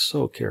he was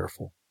so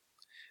careful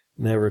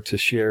never to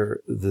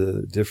share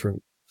the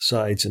different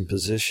sides and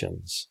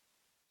positions.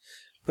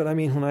 But I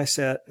mean, when I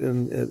sat at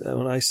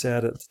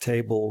the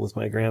table with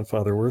my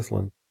grandfather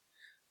Wirthlin,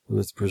 who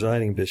was the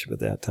presiding bishop at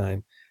that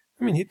time,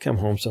 I mean, he'd come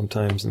home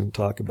sometimes and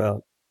talk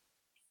about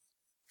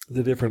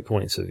the different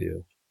points of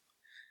view.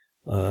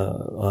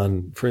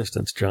 On, for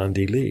instance, John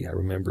D. Lee. I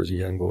remember as a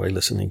young boy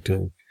listening to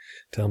him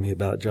tell me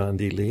about John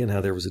D. Lee and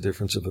how there was a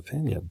difference of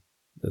opinion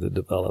that had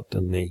developed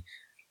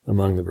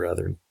among the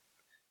brethren.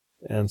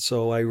 And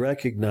so I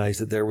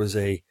recognized that there was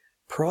a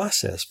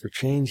process for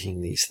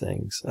changing these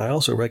things. I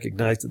also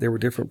recognized that there were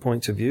different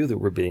points of view that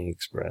were being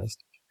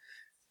expressed,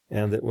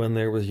 and that when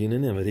there was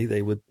unanimity,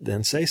 they would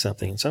then say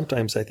something. And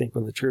sometimes I think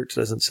when the church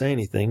doesn't say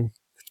anything,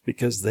 it's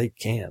because they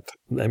can't.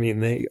 I mean,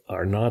 they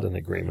are not in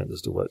agreement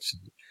as to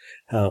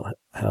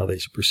how they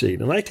should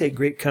proceed. And I take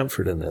great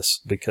comfort in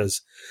this,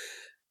 because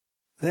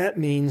that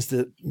means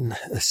that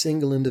a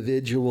single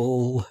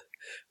individual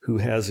who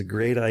has a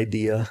great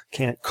idea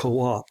can't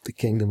co-opt the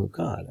kingdom of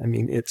God. I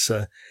mean, it's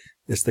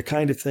the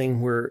kind of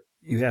thing where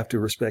you have to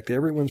respect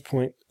everyone's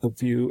point of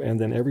view, and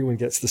then everyone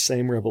gets the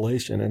same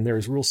revelation, and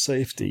there's real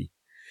safety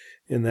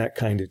in that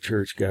kind of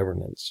church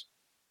governance.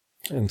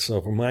 And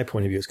so from my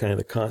point of view, it's kind of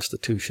the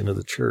constitution of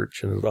the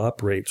church, and it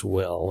operates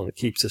well, and it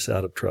keeps us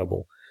out of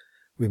trouble.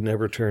 We've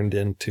never turned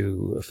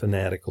into a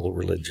fanatical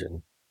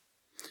religion.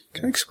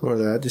 Can I explore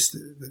that? Just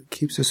it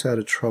keeps us out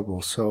of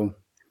trouble. So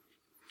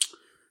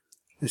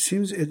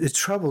it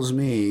troubles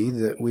me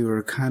that we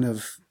were kind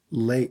of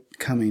late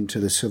coming to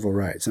the civil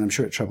rights, and I'm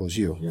sure it troubles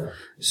you. Yeah.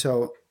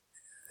 So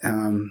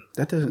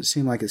that doesn't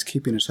seem like it's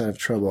keeping us out of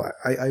trouble.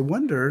 I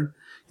wonder,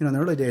 in the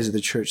early days of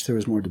the church, there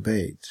was more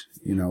debate,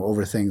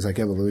 over things like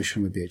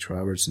evolution with B.H.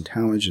 Roberts and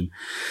Talmage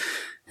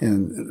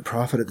and the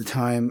prophet at the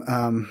time.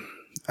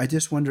 I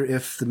just wonder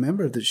if the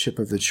membership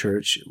of the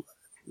church,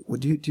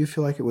 do you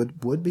feel like it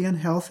would be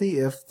unhealthy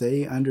if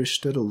they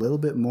understood a little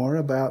bit more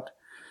about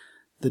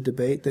the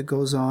debate that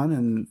goes on?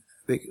 And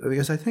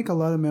because I think a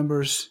lot of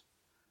members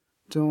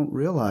don't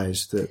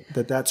realize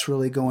that that's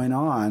really going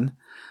on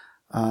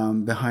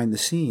behind the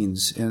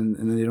scenes,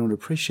 and they don't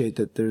appreciate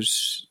that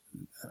there's.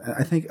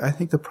 I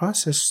think the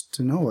process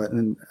to know it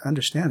and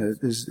understand it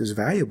is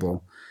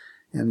valuable,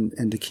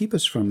 and to keep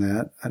us from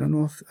that, I don't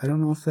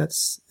know if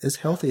that's as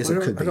healthy as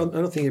it could be. I don't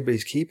think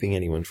anybody's keeping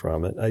anyone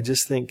from it. I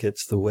just think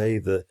it's the way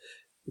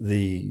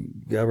the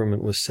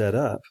government was set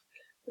up.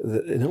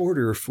 in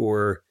order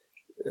for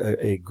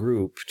a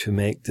group to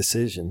make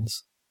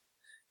decisions,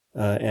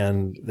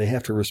 and they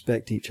have to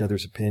respect each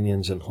other's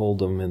opinions and hold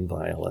them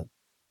inviolate.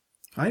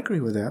 I agree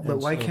with that, but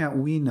why can't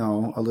we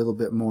know a little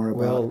bit more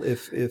about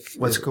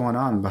what's going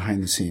on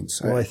behind the scenes?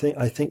 Well, I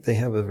think they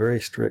have a very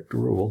strict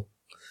rule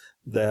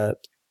that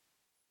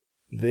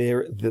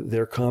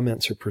their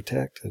comments are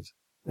protected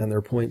and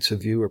their points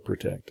of view are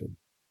protected.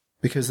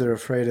 Because they're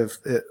afraid of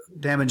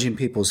damaging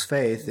people's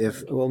faith.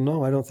 Well,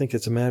 no, I don't think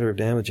it's a matter of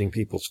damaging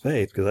people's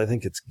faith, because I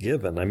think it's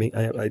given. I mean,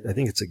 I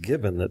think it's a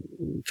given that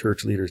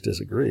church leaders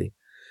disagree.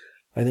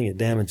 I think it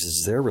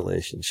damages their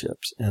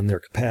relationships and their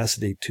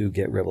capacity to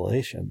get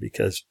revelation,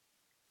 because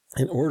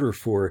in order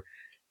for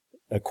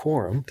a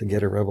quorum to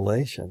get a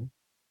revelation,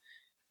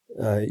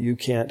 you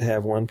can't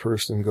have one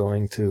person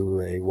going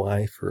to a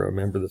wife or a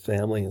member of the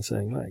family and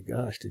saying, "My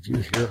gosh, did you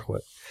hear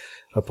what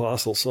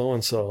Apostle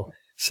so-and-so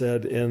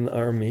said in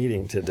our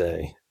meeting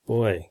today?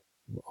 Boy,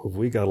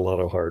 we got a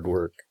lot of hard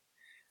work."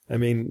 I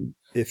mean,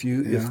 if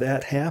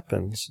that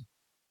happens,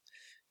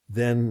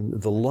 then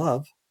the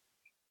love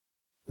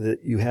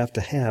that you have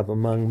to have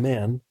among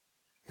men,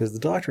 because the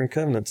Doctrine and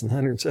Covenants in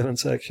 107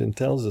 section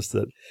tells us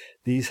that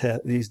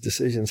these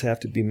decisions have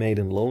to be made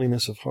in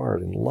lowliness of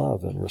heart and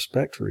love and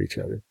respect for each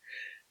other.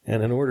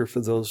 And in order for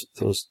those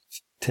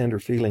tender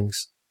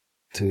feelings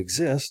to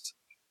exist,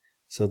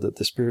 so that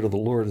the Spirit of the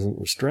Lord isn't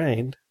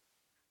restrained,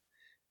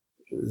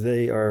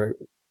 they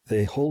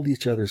hold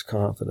each other's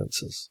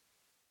confidences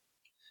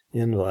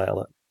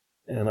inviolate.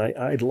 And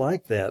I'd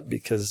like that,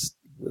 because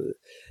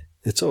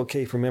it's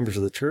okay for members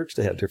of the church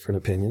to have different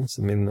opinions.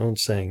 I mean, no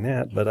one's saying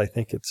that, but I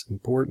think it's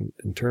important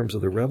in terms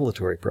of the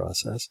revelatory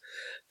process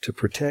to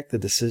protect the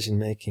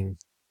decision-making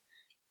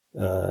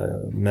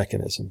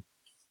mechanism.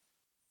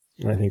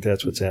 And I think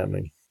that's what's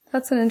happening.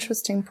 That's an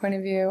interesting point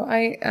of view.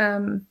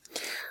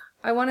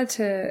 I wanted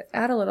to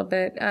add a little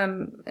bit,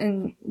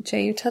 and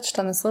Jay, you touched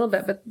on this a little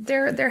bit, but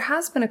there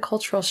has been a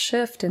cultural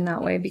shift in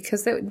that way,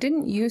 because it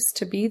didn't used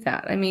to be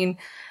that. I mean,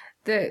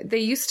 they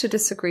used to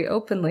disagree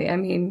openly. I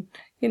mean,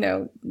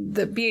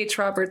 the B.H.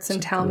 Roberts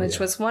and Talmage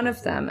was one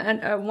of them,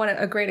 and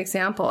a great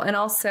example. And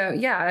also,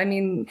 I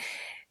mean,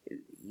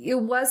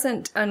 it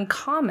wasn't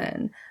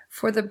uncommon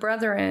for the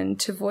brethren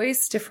to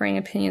voice differing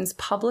opinions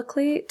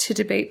publicly, to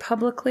debate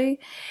publicly.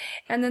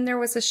 And then there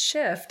was a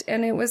shift,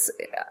 and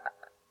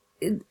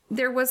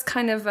there was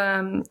kind of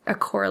a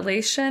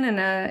correlation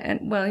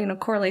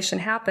correlation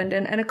happened,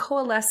 and a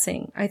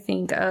coalescing, I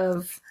think,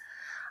 of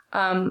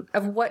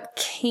what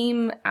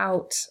came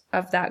out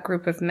of that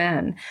group of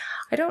men.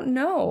 I don't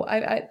know.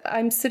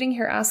 I'm sitting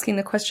here asking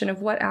the question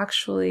of what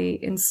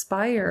actually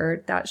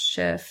inspired that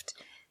shift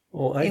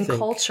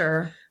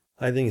culture.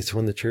 I think it's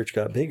when the church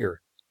got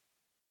bigger.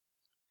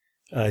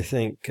 I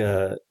think,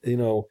 you're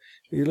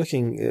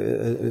looking,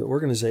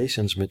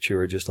 organizations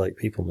mature just like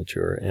people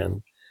mature.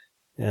 And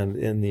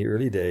in the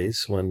early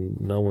days, when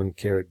no one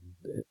cared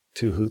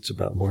two hoots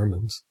about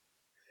Mormons,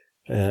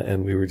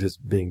 and we were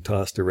just being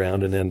tossed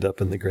around and end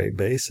up in the Great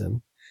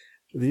Basin,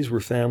 these were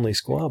family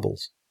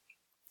squabbles.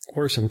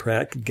 Orson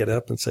Pratt could get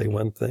up and say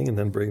one thing, and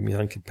then Brigham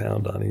Young could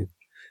pound on him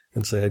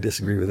and say, "I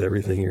disagree with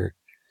everything you're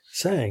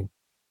saying,"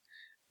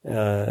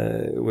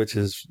 which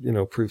is,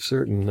 proof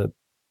certain that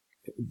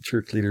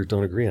church leaders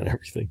don't agree on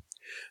everything.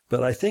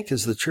 But I think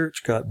as the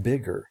church got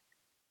bigger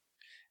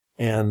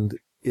and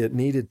it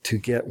needed to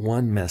get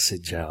one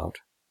message out,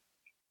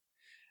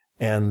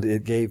 and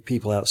it gave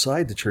people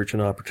outside the church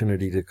an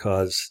opportunity to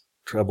cause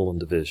trouble and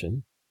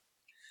division,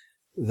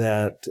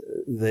 that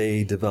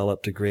they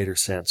developed a greater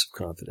sense of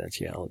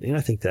confidentiality. And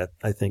I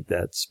think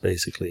that's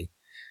basically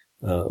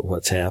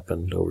what's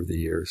happened over the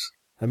years.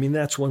 I mean,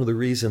 that's one of the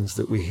reasons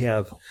that we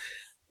have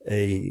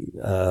a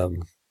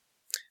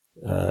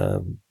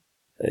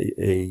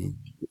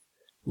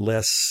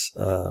less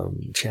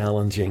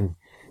challenging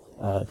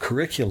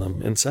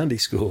curriculum in Sunday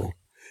school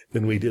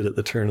than we did at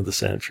the turn of the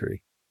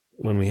century,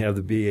 when we have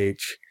the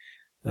B.H.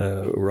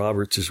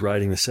 Roberts is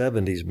writing the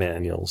 70s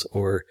manuals,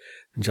 or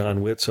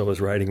John Whitsoe is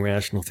writing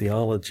Rational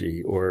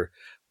Theology, or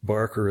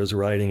Barker is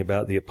writing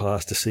about the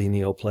apostasy,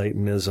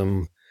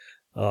 Neoplatonism,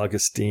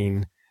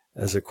 Augustine,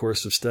 as a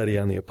course of study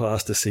on the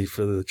apostasy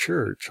for the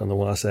church on the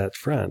Wasatch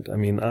Front. I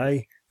mean,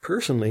 I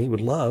personally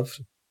would love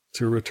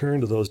to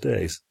return to those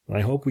days. I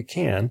hope we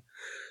can,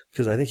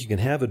 because I think you can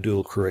have a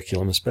dual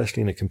curriculum,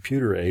 especially in a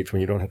computer age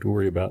when you don't have to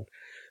worry about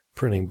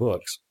printing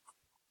books.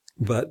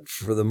 But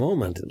for the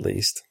moment, at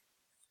least,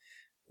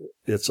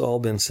 it's all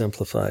been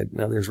simplified.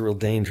 Now, there's real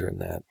danger in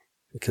that,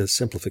 because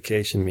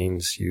simplification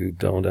means you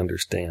don't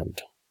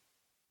understand.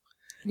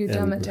 You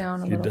dumb it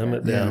down a little bit. You dumb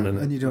it down.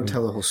 And you don't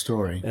tell the whole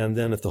story. And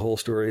then if the whole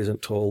story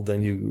isn't told,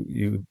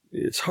 then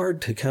it's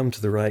hard to come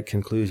to the right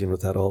conclusion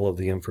without all of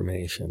the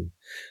information.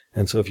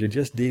 And so if you're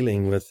just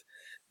dealing with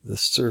the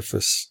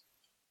surface,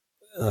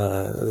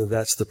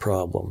 that's the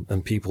problem.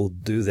 And people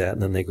do that,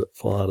 and then they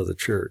fall out of the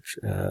church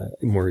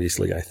more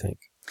easily, I think.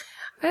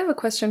 I have a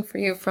question for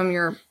you from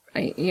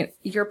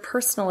your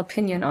personal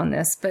opinion on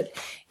this, but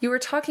you were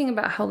talking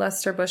about how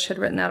Lester Bush had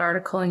written that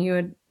article, and you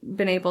had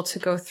been able to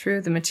go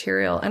through the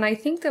material. And I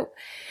think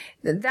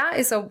that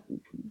is a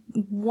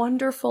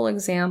wonderful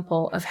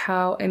example of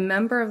how a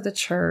member of the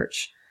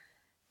church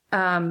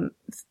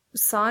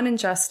saw an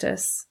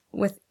injustice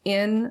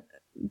within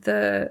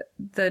the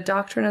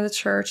doctrine of the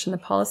church and the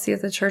policy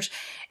of the church,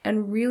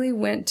 and really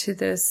went to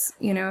this,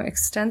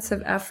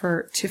 extensive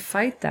effort to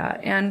fight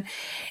that. And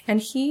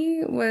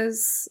he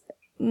was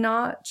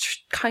not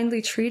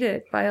kindly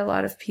treated by a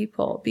lot of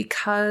people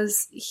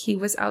because he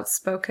was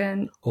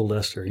outspoken. Oh,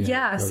 Lester.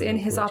 Yeah. Yes, in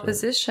his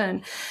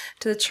opposition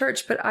to the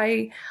church. But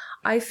I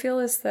feel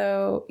as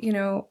though,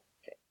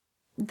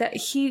 that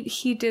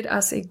he did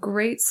us a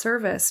great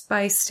service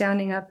by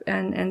standing up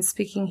and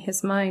speaking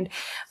his mind.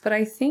 But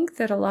I think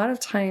that a lot of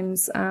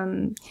times,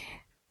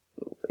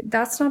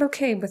 that's not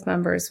okay with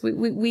members.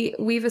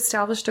 We've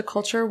established a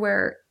culture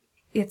where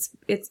it's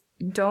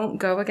don't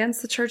go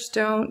against the church,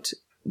 don't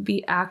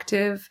be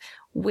active,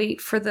 wait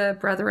for the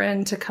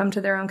brethren to come to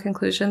their own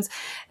conclusions.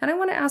 And I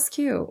want to ask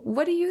you,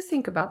 what do you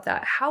think about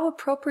that? How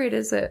appropriate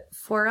is it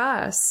for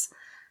us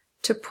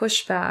to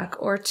push back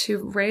or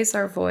to raise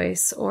our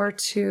voice or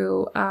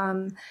to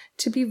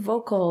be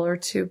vocal or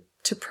to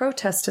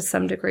protest to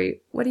some degree?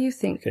 What do you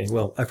think? Okay.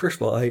 Well,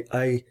 first of all,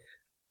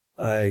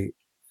 I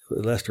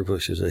Lester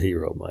Bush is a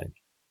hero of mine.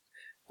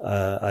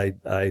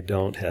 I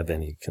don't have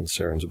any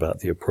concerns about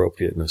the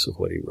appropriateness of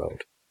what he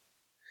wrote.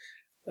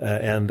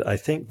 And I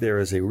think there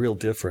is a real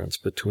difference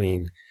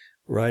between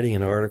writing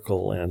an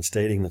article and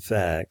stating the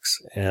facts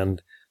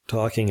and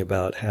talking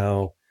about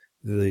how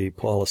the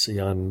policy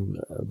on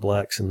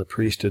blacks in the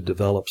priesthood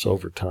develops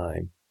over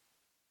time.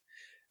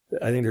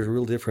 I think there's a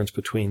real difference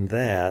between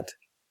that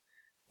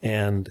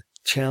and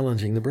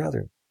challenging the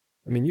brethren.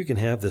 I mean, you can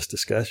have this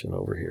discussion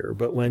over here,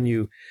 but when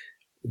you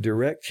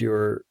direct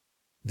your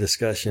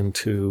discussion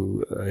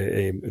to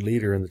a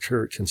leader in the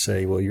church and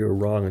say, well, you're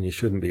wrong and you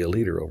shouldn't be a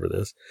leader over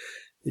this,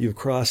 you've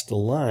crossed the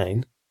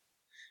line,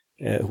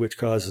 which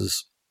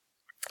causes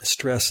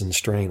stress and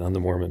strain on the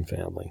Mormon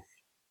family.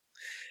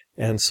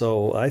 And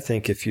so I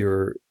think if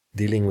you're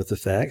dealing with the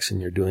facts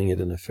and you're doing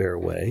it in a fair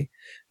way,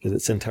 that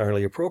it's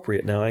entirely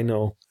appropriate. Now, I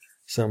know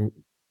some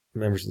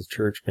members of the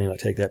church may not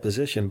take that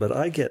position, but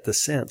I get the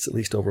sense, at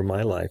least over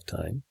my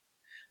lifetime,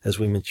 as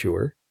we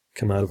mature,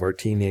 come out of our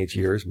teenage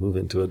years, move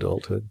into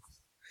adulthood,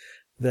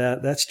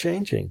 that's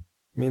changing.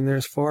 I mean,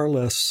 there's far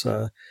less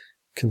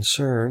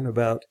concern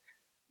about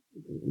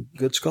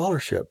good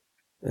scholarship.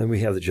 And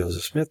we have the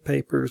Joseph Smith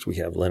papers, we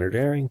have Leonard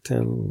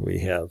Arrington, we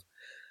have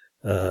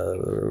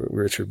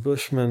Richard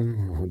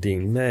Bushman,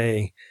 Dean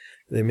May.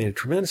 They made a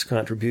tremendous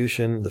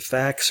contribution. The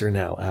facts are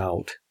now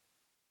out.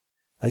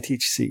 I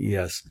teach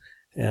CES,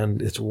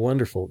 and it's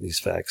wonderful these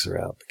facts are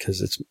out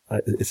because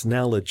it's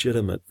now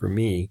legitimate for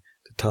me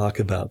to talk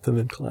about them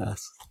in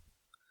class.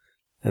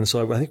 And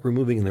so I think we're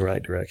moving in the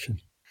right direction.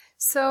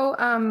 So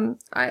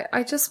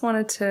I just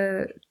wanted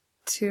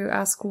to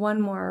ask one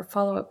more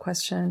follow-up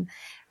question.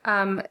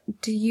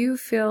 Do you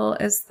feel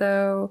as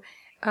though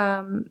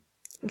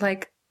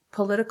like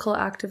political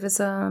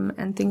activism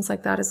and things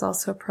like that is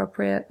also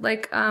appropriate?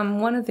 Like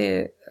one of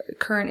the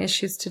current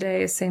issues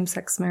today is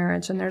same-sex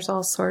marriage, and there's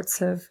all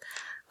sorts of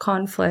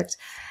conflict.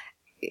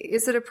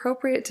 Is it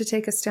appropriate to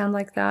take a stand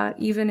like that,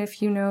 even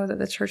if you know that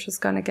the church has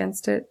gone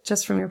against it,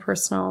 just from your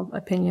personal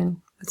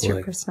opinion? What's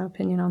your personal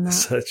opinion on that?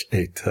 Such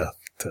a tough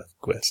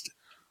question.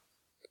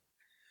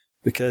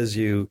 Because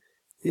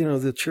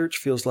the church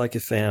feels like a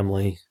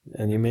family,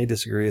 and you may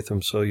disagree with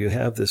them, so you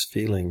have this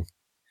feeling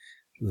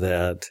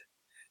that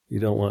you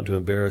don't want to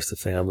embarrass the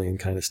family and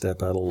kind of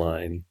step out of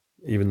line,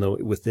 even though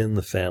within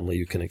the family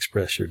you can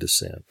express your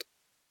dissent.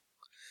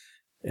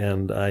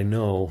 And I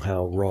know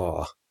how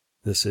raw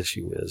this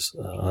issue is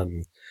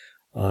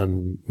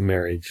on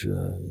marriage,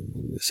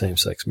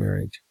 same-sex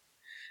marriage.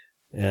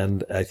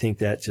 And I think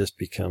that just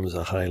becomes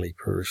a highly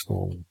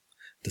personal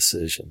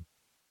decision.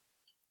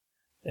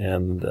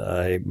 And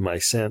my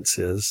sense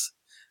is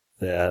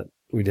that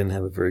we didn't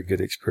have a very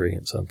good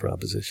experience on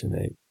Proposition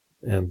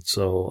 8. And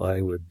so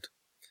I would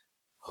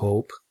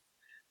hope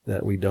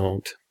that we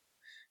don't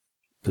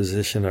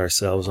position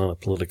ourselves on a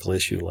political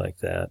issue like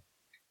that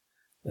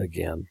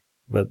again.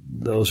 But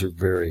those are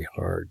very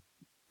hard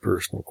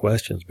personal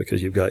questions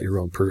because you've got your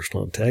own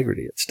personal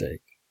integrity at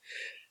stake.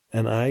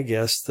 And I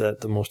guess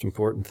that the most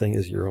important thing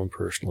is your own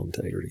personal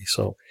integrity.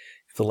 So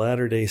if a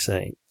Latter-day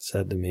Saint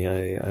said to me,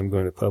 I'm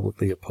going to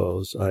publicly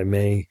oppose, I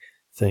may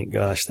think,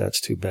 gosh, that's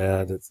too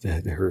bad.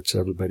 It hurts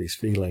everybody's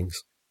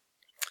feelings.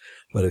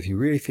 But if you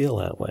really feel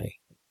that way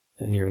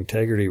and your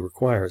integrity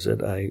requires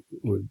it, I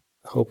would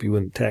hope you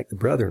wouldn't attack the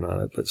brethren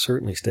on it, but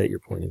certainly state your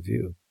point of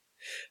view.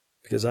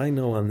 Because I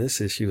know on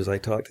this issue, as I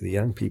talk to the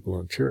young people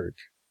in church,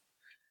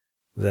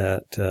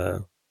 that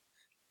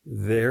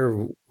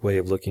their way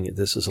of looking at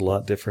this is a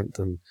lot different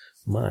than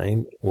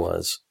mine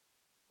was.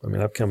 I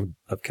mean, I've come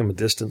a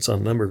distance on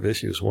a number of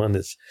issues. One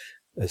is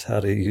how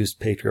to use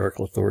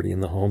patriarchal authority in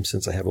the home,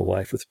 since I have a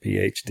wife with a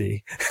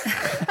PhD.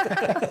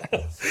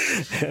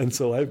 And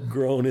so I've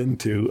grown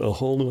into a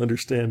whole new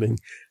understanding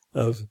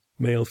of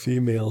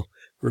male-female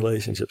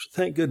relationships.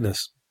 Thank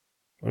goodness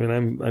I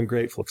mean, I'm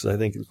grateful because I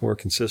think it's more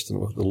consistent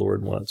with what the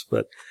Lord wants.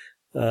 But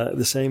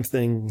the same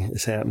thing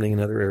is happening in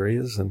other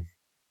areas, and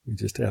we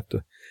just have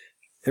to.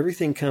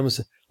 Everything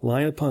comes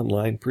line upon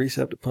line,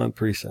 precept upon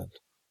precept,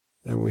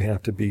 and we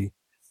have to be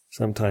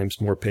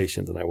sometimes more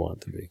patient than I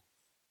want to be.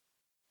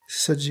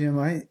 So,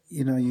 Jim,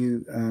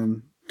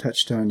 you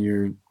touched on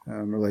your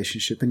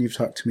relationship, and you've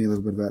talked to me a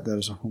little bit about that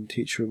as a home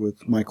teacher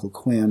with Michael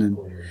Quinn,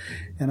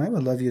 and I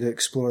would love you to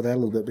explore that a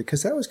little bit,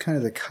 because that was kind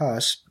of the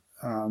cusp.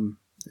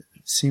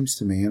 It seems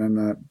to me, and I'm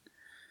not,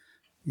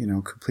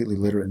 completely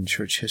literate in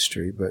church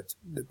history, but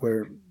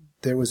where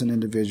there was an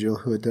individual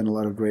who had done a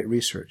lot of great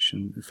research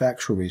and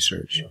factual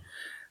research. Yeah.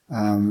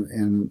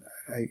 And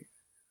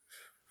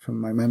from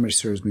my memory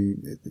serves me,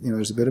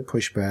 there's a bit of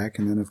pushback,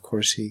 and then of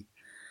course he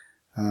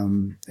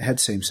had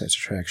same-sex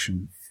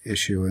attraction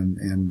issue,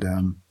 and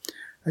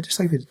I'd just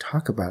like you to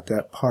talk about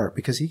that part,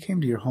 because he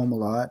came to your home a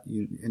lot,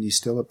 and he's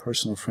still a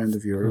personal friend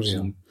of yours.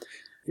 Oh,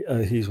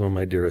 yeah. He's one of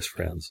my dearest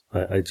friends.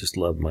 I just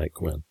love Mike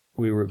Quinn.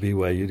 We were at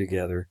BYU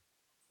together.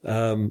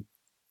 And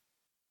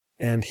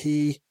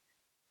he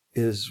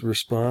is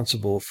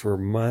responsible for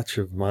much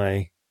of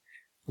my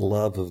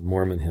love of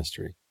Mormon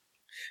history.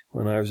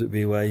 When I was at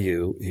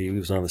BYU, he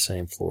was on the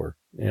same floor.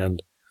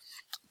 And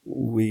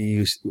we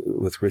used,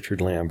 with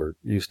Richard Lambert,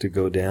 used to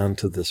go down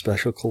to the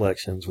special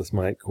collections with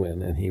Mike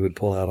Quinn, and he would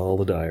pull out all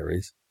the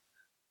diaries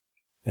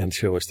and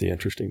show us the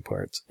interesting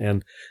parts.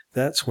 And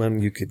that's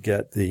when you could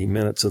get the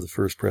minutes of the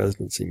first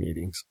presidency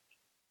meetings,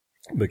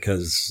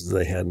 because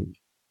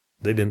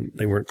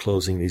they weren't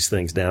closing these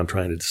things down,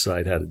 trying to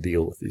decide how to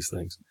deal with these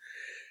things.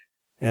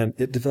 And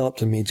it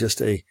developed in me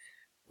just a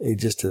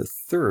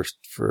thirst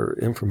for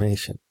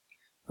information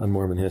on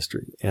Mormon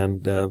history.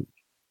 And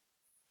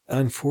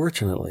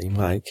unfortunately,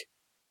 Mike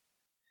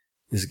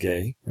is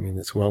gay. I mean,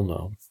 it's well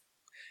known.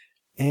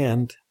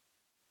 And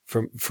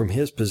from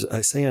his position,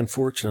 I say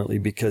unfortunately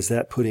because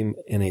that put him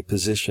in a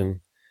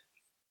position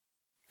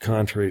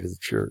contrary to the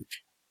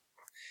church.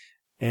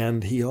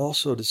 And he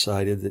also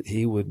decided that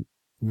he would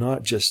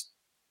not just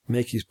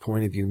make his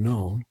point of view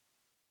known,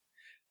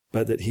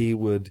 but that he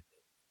would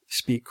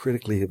speak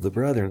critically of the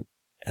brethren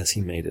as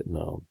he made it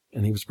known.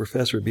 And he was a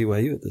professor at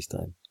BYU at this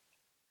time.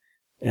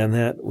 And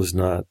that was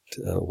not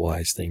a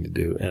wise thing to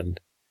do. And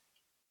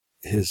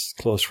his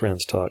close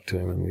friends talked to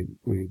him, and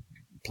we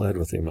pled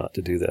with him not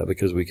to do that,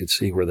 because we could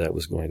see where that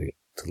was going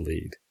to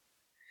lead.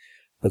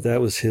 But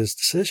that was his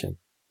decision,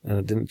 and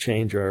it didn't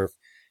change our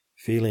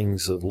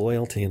feelings of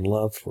loyalty and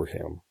love for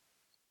him.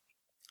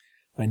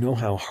 I know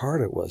how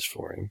hard it was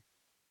for him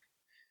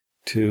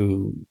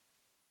to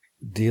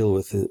deal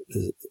with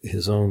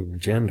his own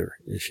gender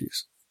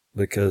issues,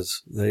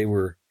 because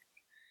that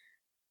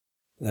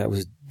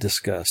was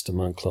discussed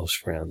among close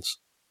friends.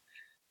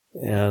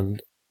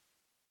 And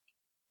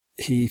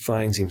he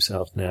finds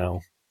himself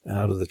now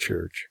out of the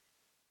church.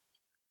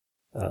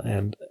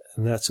 And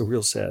that's a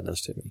real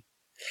sadness to me.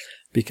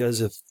 Because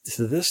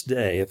to this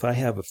day, if I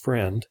have a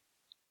friend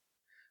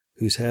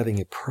who's having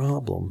a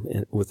problem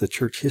with a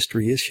church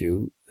history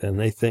issue, and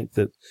they think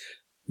that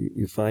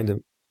you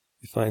find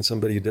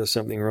somebody who does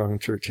something wrong in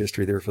church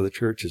history, therefore the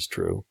church is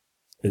true.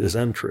 It is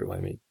untrue, I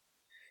mean.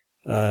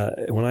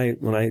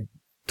 When I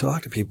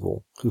talk to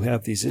people who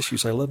have these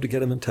issues, I love to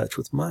get them in touch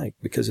with Mike,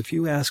 because if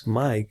you ask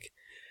Mike,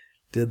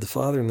 did the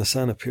Father and the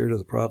Son appear to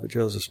the prophet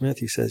Joseph Smith?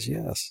 He says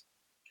yes.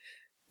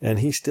 And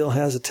he still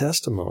has a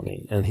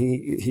testimony, and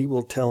he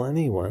will tell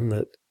anyone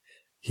that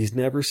he's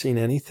never seen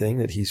anything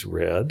that he's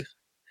read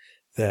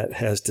that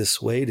has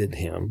dissuaded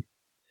him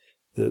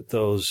that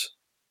those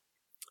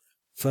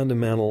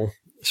fundamental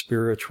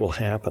spiritual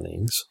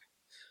happenings,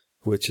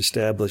 which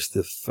established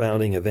the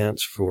founding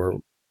events for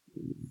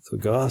the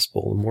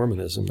gospel,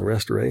 Mormonism, the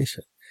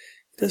restoration,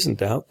 he doesn't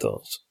doubt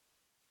those.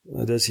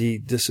 Does he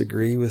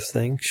disagree with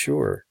things?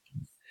 Sure.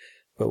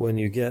 But when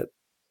you get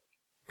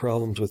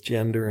problems with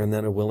gender and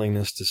then a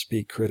willingness to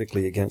speak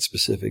critically against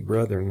specific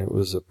brethren, it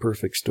was a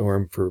perfect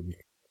storm for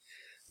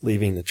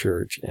leaving the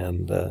church.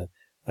 And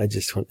I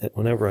just,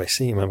 whenever I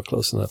see him, I'm a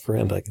close enough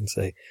friend, I can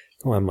say,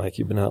 come on, Mike,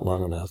 you've been out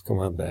long enough. Come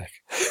on back.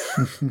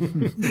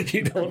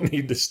 You don't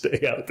need to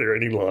stay out there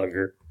any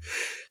longer.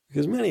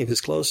 Because many of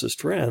his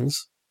closest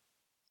friends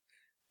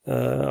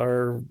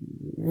are,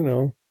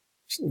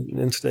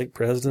 in stake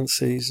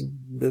presidencies,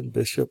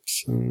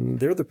 bishops,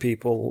 and they're the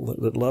people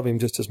that love him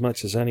just as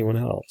much as anyone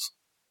else.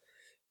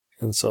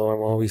 And so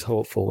I'm always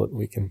hopeful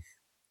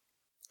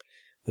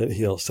that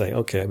he'll say,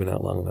 okay, I've been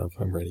out long enough,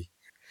 I'm ready.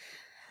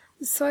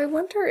 So I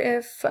wonder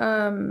if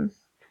the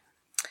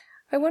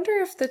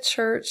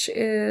church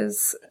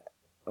is,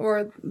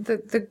 or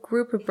the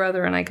group of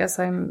brethren, I guess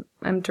I'm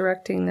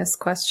directing this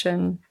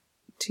question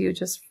to you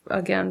just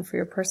again for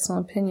your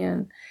personal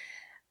opinion.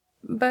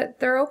 But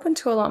they're open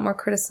to a lot more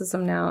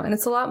criticism now, and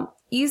it's a lot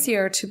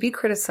easier to be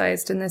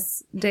criticized in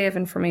this day of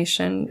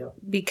information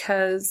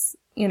because,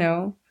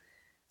 you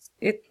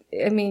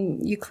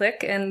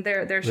click and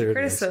there's your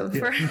criticism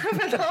for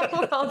the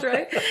whole world,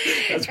 right?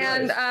 That's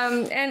and,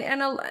 right.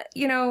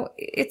 And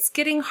it's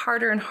getting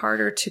harder and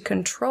harder to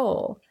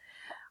control.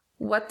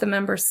 what the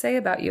members say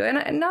about you.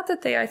 And not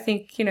that they, I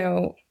think,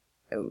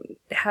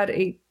 had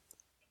a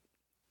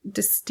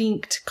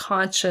distinct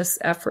conscious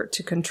effort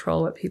to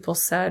control what people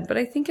said, but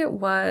I think it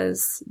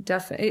was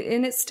definitely,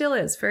 and it still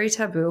is, very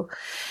taboo.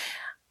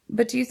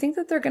 But do you think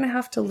that they're going to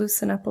have to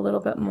loosen up a little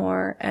bit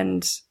more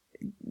and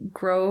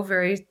grow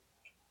very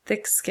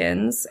thick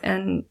skins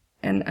and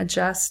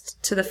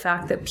adjust to the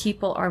fact that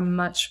people are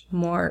much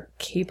more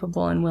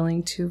capable and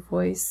willing to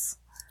voice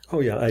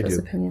those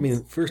opinions? I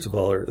mean, first of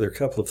all, there are a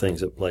couple of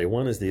things at play.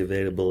 One is the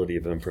availability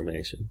of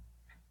information.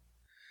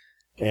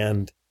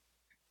 And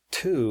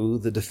two,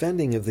 the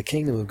defending of the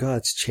kingdom of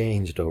God's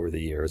changed over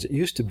the years. It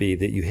used to be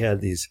that you had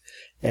these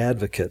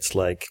advocates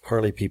like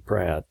Parley P.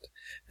 Pratt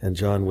and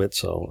John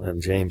Whitsoe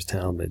and James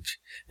Talmage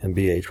and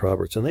B.H.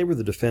 Roberts, and they were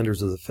the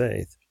defenders of the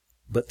faith.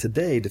 But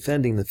today,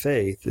 defending the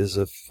faith is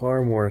a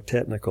far more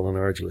technical and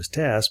arduous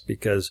task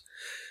because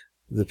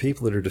the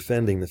people that are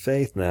defending the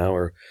faith now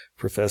are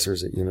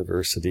professors at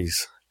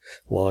universities,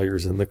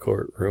 lawyers in the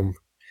courtroom,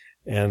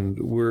 and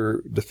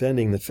we're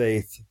defending the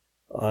faith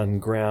on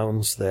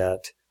grounds that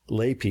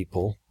lay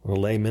people, a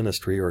lay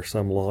ministry, or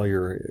some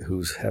lawyer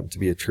who's happened to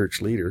be a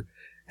church leader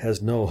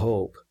has no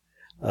hope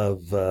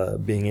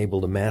of being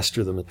able to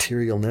master the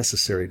material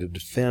necessary to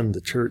defend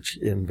the church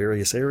in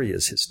various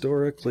areas,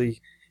 historically,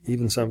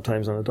 even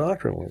sometimes on a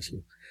doctrinal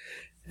issue.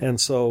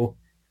 And so,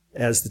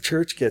 as the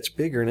church gets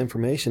bigger and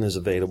information is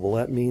available,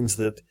 that means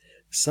that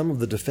some of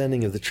the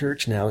defending of the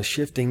church now is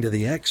shifting to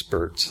the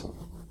experts.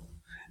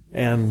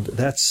 And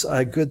that's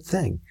a good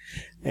thing.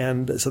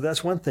 And so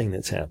that's one thing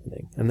that's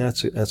happening. And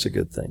that's a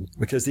good thing.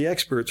 Because the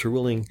experts are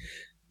willing,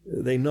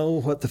 they know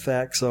what the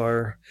facts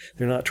are.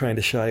 They're not trying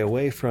to shy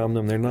away from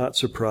them. They're not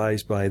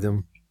surprised by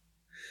them.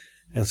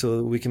 And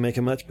so we can make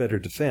a much better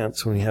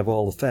defense when we have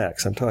all the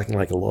facts. I'm talking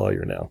like a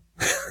lawyer now.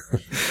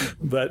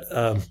 But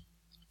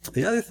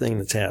the other thing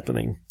that's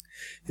happening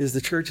is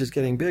the church is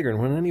getting bigger. And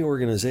when any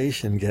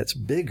organization gets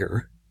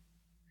bigger,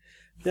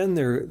 then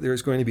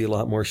there's going to be a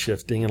lot more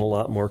shifting and a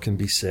lot more can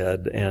be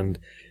said. And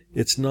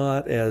it's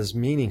not as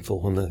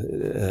meaningful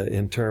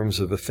in terms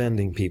of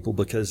offending people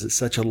because it's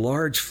such a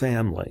large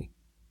family.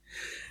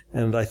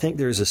 And I think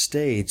there's a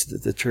stage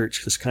that the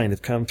church has kind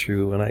of come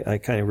through, and I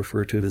kind of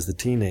refer to it as the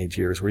teenage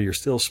years, where you're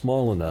still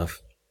small enough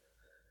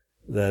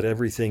that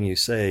everything you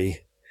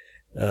say,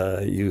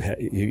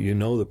 you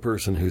know the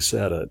person who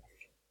said it.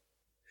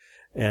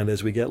 And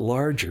as we get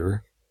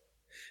larger,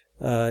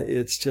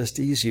 it's just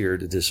easier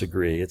to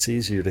disagree. It's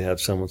easier to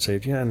have someone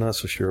say, yeah, I'm not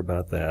so sure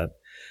about that,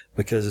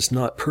 because it's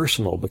not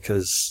personal,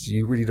 because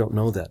you really don't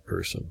know that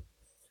person.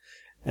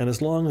 And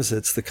as long as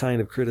it's the kind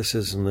of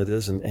criticism that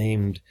isn't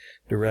aimed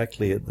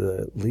directly at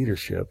the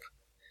leadership,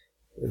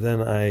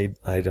 then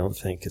I don't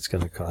think it's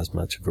going to cause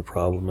much of a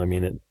problem. I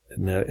mean,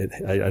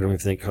 I don't even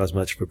think it caused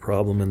much of a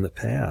problem in the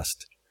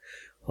past,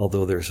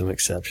 although there are some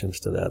exceptions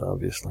to that,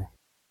 obviously.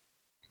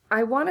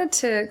 I wanted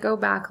to go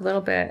back a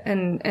little bit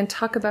and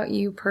talk about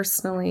you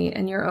personally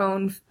and your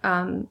own,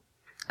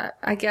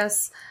 I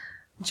guess,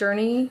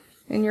 journey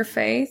in your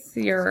faith,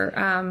 your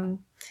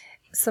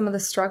some of the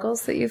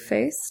struggles that you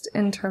faced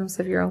in terms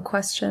of your own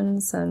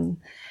questions. And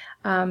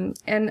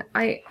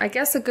I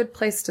guess a good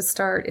place to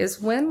start is,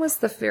 when was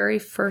the very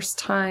first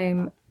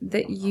time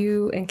that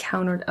you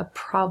encountered a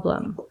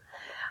problem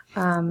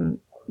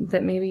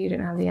that maybe you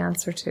didn't have the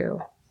answer to?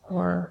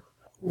 Or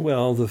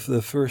well,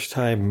 the first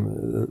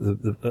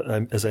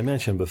time, as I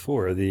mentioned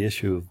before, the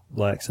issue of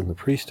blacks in the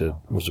priesthood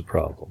was a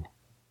problem.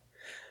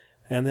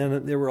 And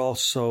then there were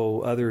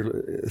also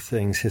other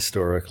things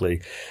historically.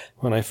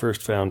 When I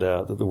first found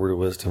out that the word of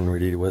wisdom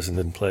really wasn't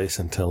in place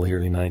until the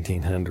early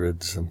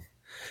 1900s, and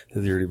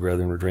the early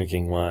brethren were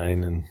drinking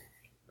wine,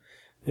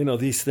 and,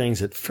 these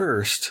things at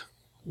first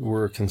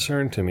were a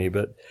concern to me.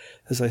 But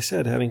as I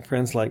said, having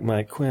friends like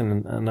Mike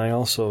Quinn, and I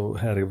also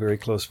had a very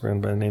close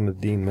friend by the name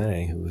of Dean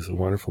May, who was a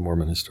wonderful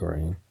Mormon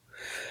historian,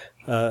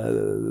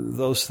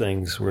 those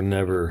things were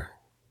never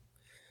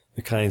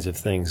the kinds of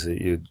things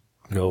that you'd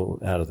go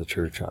out of the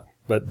church on.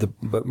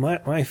 But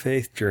my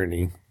faith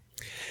journey,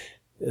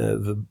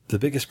 the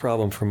biggest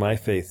problem for my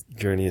faith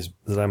journey is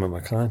that I'm a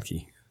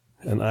McConkie,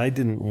 and I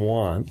didn't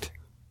want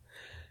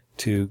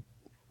to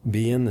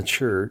be in the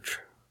church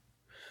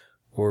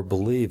or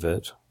believe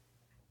it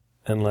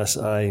unless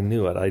I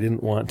knew it. I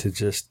didn't want to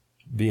just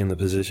be in the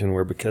position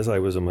where, because I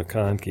was a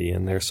McConkie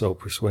and they're so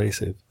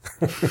persuasive,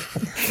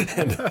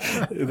 and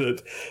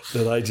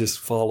that I just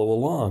follow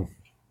along.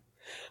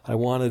 I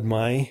wanted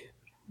my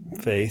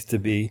faith to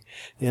be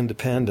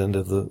independent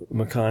of the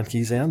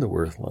McConkies and the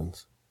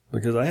Wirthlins,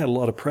 because I had a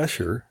lot of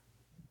pressure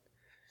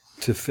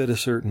to fit a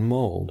certain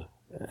mold,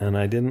 and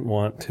I didn't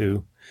want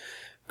to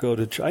go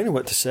to I know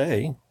what to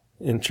say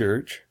in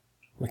church,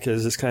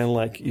 because it's kind of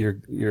like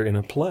you're in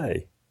a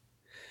play,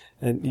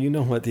 and you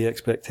know what the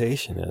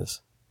expectation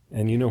is,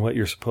 and you know what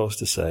you're supposed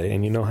to say,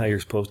 and you know how you're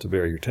supposed to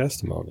bear your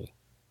testimony,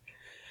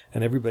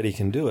 and everybody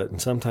can do it.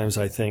 And sometimes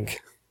I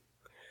think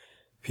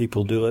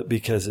people do it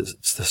because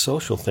it's the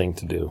social thing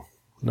to do,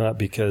 not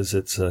because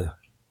it's a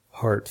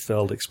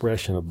heartfelt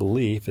expression of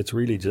belief. It's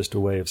really just a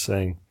way of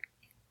saying,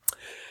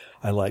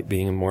 I like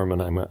being a Mormon,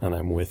 and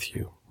I'm with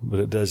you.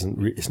 But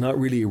it's not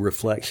really a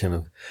reflection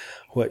of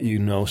what you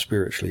know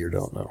spiritually or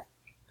don't know.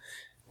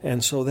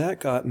 And so that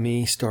got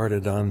me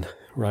started on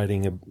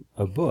writing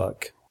a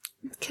book.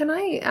 Can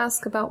I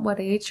ask about what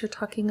age you're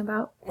talking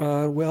about?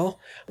 Well,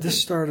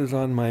 this started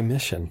on my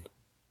mission.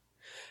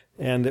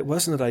 And it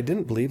wasn't that I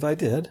didn't believe, I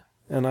did.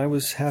 And I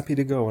was happy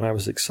to go, and I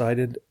was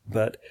excited.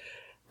 But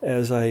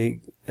as I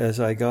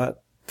got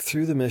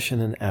through the mission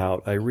and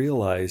out, I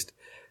realized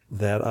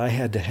that I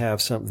had to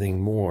have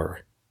something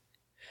more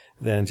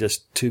than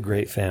just two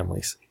great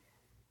families.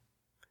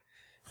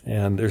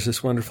 And there's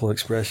this wonderful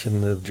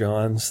expression of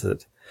John's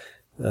that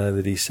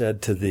he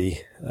said to the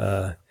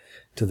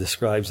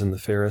scribes and the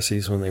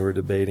Pharisees when they were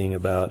debating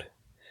about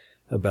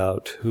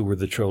who were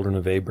the children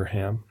of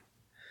Abraham.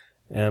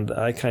 And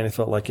I kind of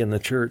felt like in the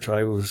church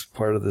I was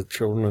part of the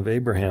children of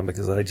Abraham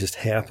because I just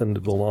happened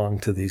to belong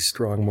to these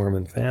strong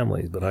Mormon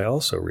families. But I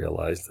also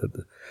realized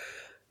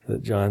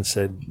that John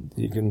said,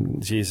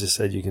 Jesus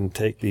said, you can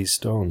take these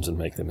stones and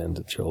make them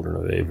into children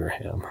of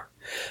Abraham.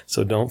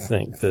 So don't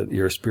think that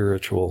your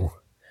spiritual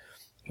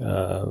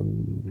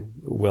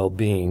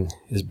well-being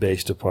is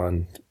based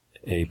upon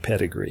a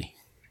pedigree.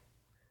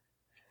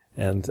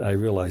 And I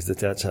realized that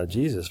that's how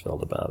Jesus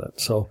felt about it.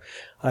 So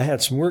I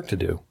had some work to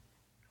do.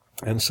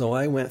 And so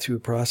I went through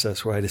a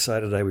process where I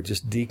decided I would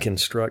just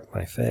deconstruct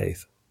my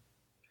faith.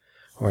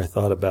 Where I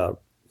thought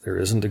about, there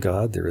isn't a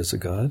God, there is a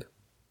God.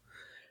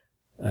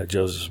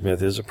 Joseph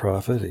Smith is a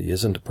prophet, he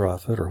isn't a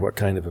prophet, or what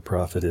kind of a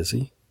prophet is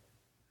he?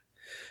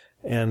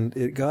 And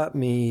it got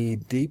me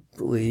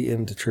deeply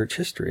into church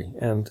history.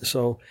 And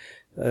so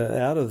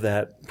out of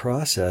that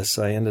process,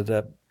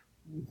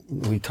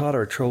 we taught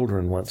our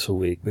children once a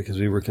week because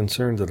we were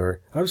concerned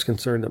I was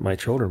concerned that my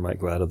children might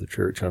go out of the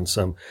church on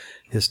some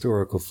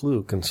historical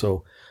fluke. And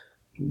so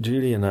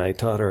Judy and I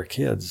taught our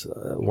kids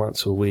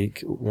once a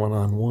week,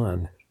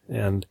 one-on-one.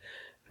 And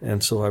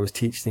so I was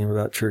teaching them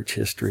about church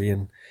history,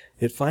 and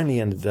it finally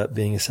ended up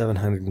being a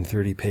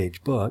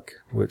 730-page book,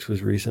 which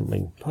was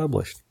recently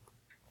published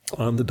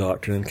on the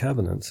Doctrine and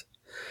Covenants.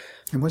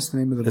 And what's the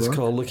name of the book? It's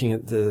called Looking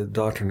at the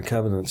Doctrine and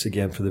Covenants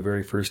Again for the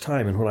very first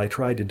time. And what I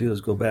tried to do is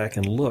go back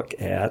and look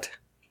at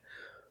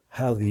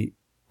how the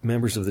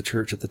members of the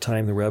church at the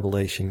time the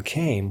revelation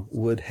came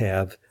would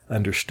have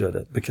understood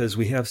it. Because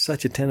we have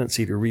such a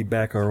tendency to read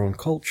back our own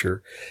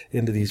culture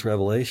into these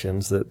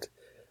revelations that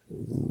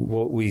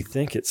what we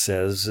think it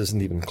says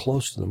isn't even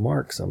close to the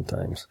mark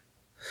sometimes.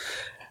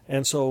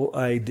 And so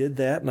I did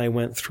that, and I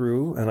went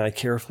through, and I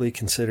carefully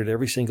considered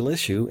every single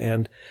issue.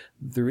 And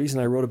the reason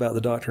I wrote about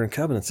the Doctrine and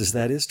Covenants is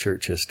that is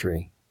church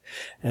history.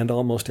 And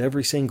almost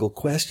every single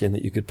question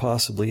that you could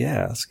possibly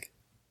ask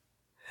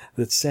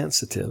that's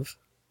sensitive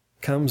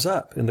comes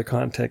up in the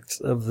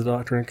context of the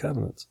Doctrine and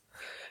Covenants.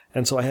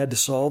 And so I had to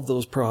solve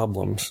those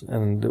problems,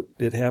 and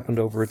it happened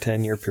over a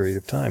 10-year period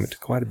of time. It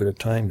took quite a bit of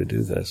time to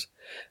do this.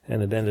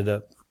 And it ended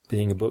up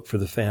being a book for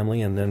the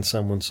family, and then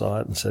someone saw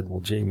it and said, well,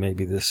 gee,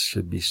 maybe this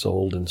should be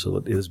sold, and so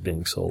it is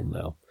being sold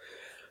now.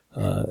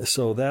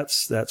 So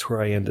that's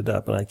where I ended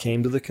up, and I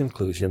came to the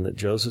conclusion that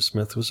Joseph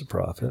Smith was a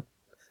prophet.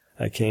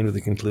 I came to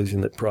the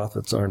conclusion that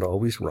prophets aren't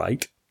always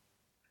right,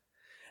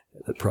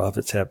 that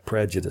prophets have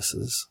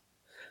prejudices,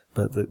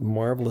 but that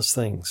marvelous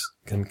things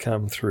can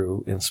come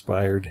through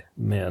inspired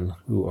men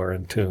who are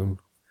in tune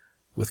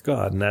with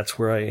God, and that's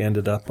where I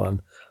ended up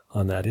on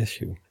that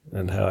issue,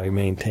 and how I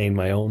maintain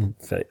my own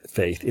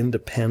faith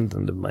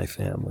independent of my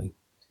family.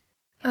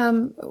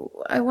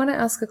 I want to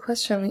ask a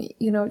question.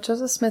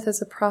 Joseph Smith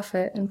is a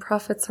prophet, and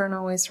prophets aren't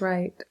always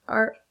right.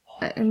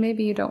 And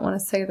maybe you don't want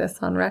to say this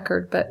on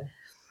record, but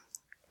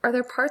are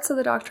there parts of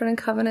the Doctrine and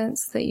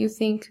Covenants that you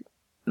think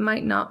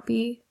might not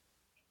be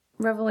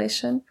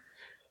revelation?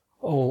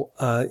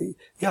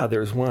 Yeah,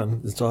 there's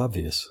one that's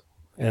obvious.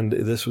 And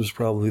this was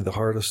probably the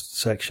hardest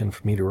section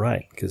for me to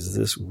write, because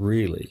this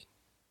really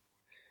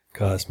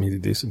caused me to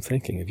do some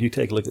thinking. If you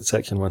take a look at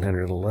section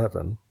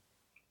 111,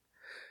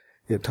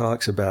 it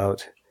talks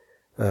about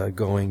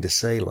going to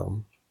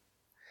Salem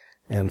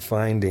and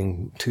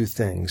finding two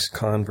things,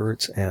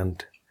 converts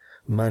and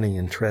money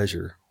and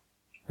treasure.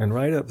 And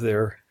right up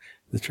there,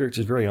 the church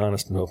is very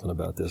honest and open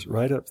about this.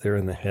 Right up there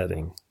in the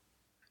heading,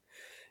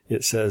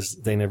 it says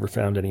they never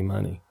found any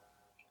money.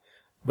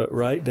 But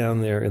right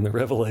down there in the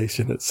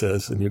Revelation, it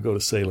says, and you go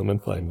to Salem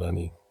and find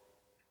money.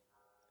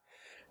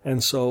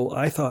 And so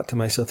I thought to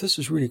myself, this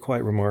is really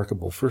quite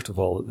remarkable. First of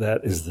all,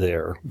 that is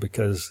there,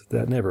 because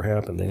that never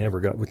happened. They never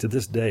got, to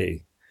this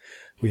day,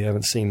 we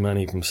haven't seen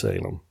money from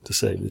Salem to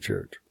save the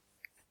church.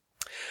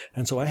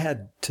 And so I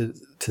had to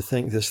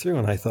think this through,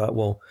 and I thought,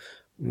 well,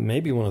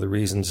 maybe one of the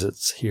reasons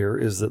it's here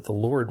is that the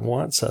Lord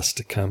wants us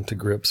to come to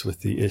grips with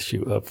the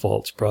issue of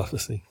false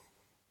prophecy.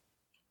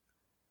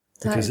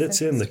 Because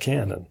it's in the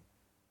canon.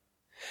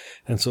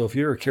 And so if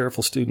you're a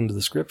careful student of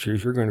the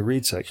scriptures, you're going to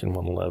read section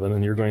 111,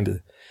 and you're going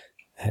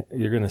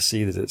to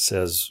see that it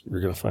says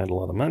you're going to find a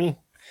lot of money,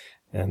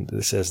 and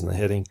it says in the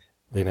heading,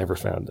 they never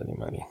found any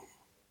money.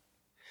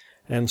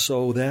 And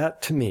so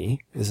that, to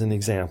me, is an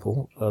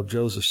example of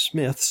Joseph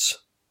Smith's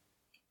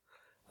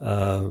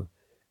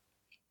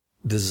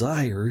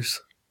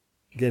desires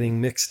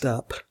getting mixed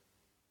up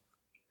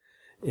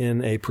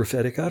in a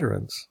prophetic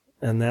utterance.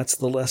 And that's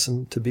the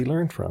lesson to be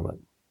learned from it.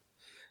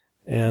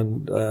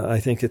 And I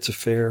think it's a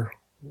fair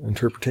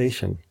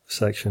interpretation,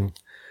 section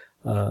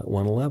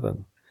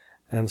 111.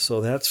 And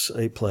so that's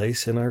a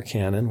place in our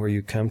canon where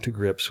you come to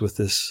grips with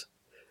this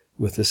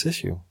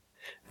issue.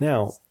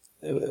 Now,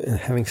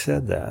 having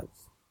said that,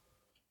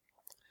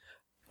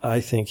 I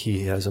think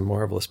he has a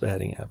marvelous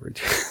batting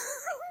average.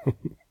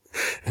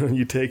 And when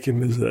you take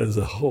him as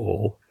a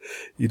whole,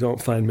 you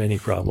don't find many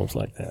problems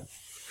like that.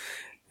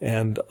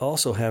 And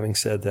also, having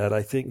said that,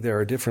 I think there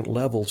are different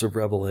levels of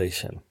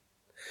revelation.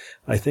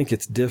 I think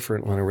it's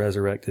different when a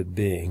resurrected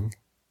being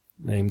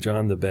named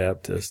John the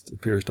Baptist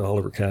appears to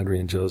Oliver Cowdery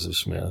and Joseph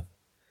Smith,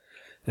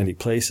 and he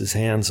places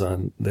hands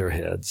on their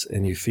heads,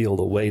 and you feel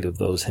the weight of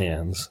those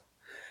hands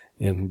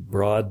in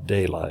broad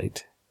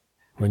daylight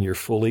when you're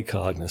fully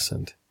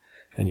cognizant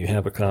and you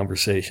have a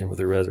conversation with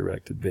a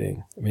resurrected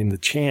being. I mean, the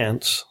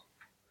chance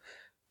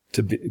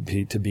to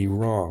be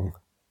wrong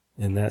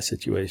in that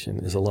situation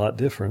is a lot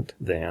different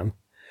than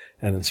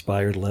an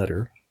inspired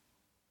letter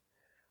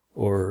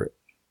or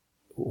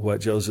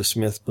what Joseph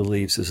Smith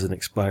believes is an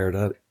expired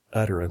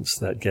utterance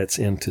that gets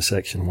into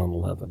section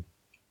 111.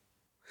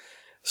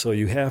 So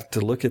you have to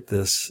look at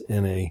this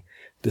in a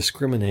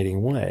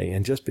discriminating way,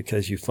 and just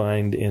because you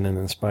find in an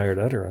inspired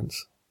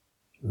utterance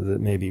that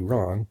may be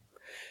wrong,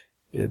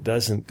 it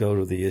doesn't go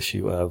to the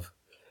issue of,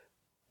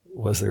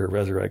 was there a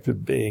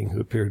resurrected being who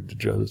appeared to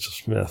Joseph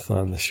Smith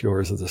on the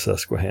shores of the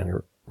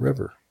Susquehanna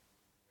River?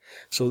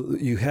 So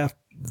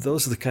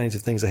those are the kinds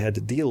of things I had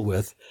to deal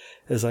with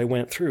as I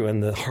went through.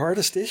 And the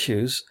hardest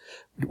issues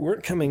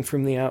weren't coming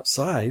from the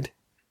outside.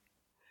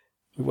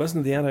 It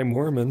wasn't the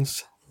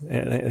anti-Mormons,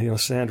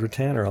 Sandra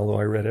Tanner, although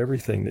I read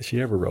everything that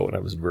she ever wrote when I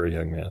was a very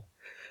young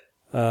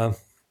man.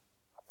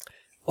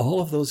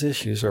 All of those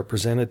issues are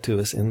presented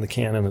to us in the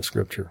canon of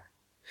Scripture.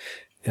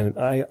 And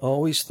I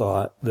always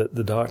thought that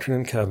the Doctrine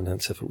and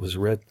Covenants, if it was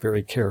read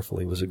very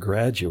carefully, was a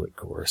graduate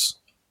course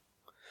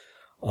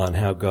on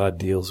how God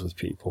deals with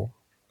people.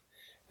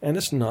 And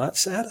it's not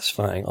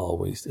satisfying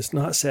always. It's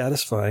not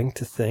satisfying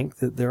to think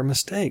that there are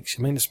mistakes.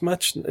 I mean,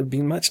 it'd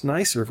be much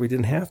nicer if we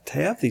didn't have to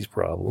have these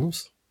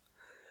problems.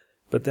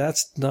 But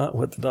that's not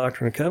what the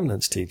Doctrine and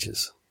Covenants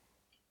teaches.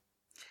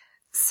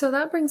 So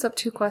that brings up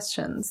two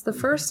questions. The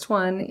first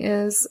one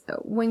is,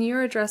 when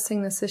you're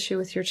addressing this issue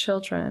with your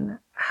children,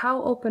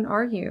 how open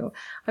are you?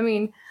 I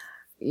mean,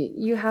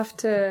 you have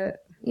to,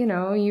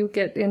 you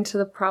get into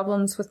the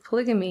problems with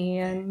polygamy,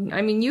 and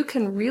I mean, you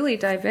can really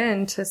dive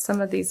into some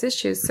of these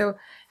issues. So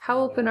how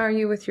open are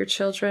you with your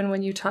children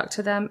when you talk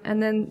to them?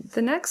 And then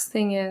the next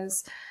thing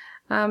is,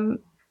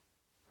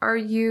 are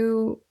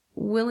you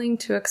willing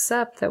to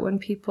accept that when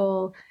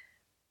people,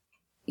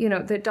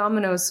 the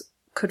dominoes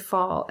could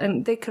fall,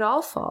 and they could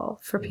all fall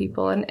for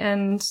people,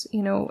 and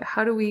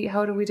how do we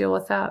deal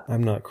with that?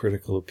 I'm not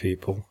critical of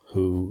people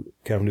who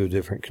come to a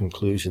different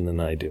conclusion than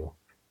I do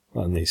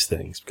on these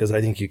things, because I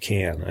think you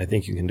can. I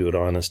think you can do it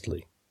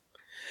honestly.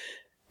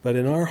 But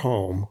in our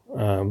home,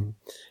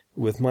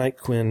 with Mike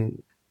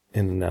Quinn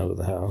in and out of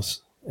the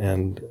house,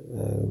 and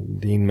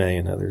Dean May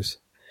and others,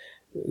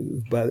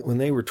 but when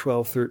they were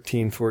 12,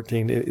 13,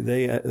 14,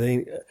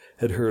 they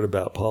had heard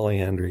about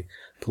polyandry,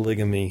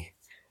 polygamy,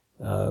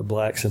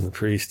 blacks in the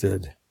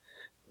priesthood,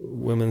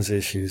 women's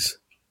issues,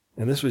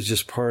 and this was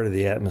just part of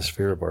the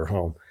atmosphere of our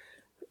home.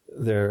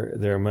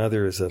 Their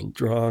mother is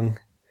strong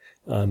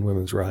on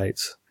women's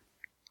rights,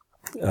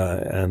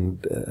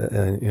 and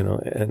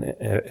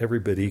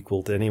everybody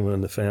equal to anyone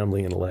in the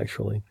family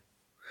intellectually,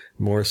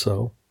 more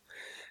so.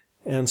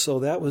 And so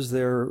that was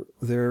their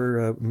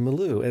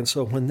milieu. And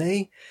so when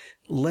they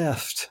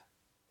left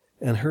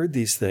and heard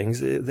these things,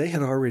 they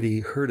had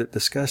already heard it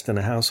discussed in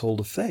a household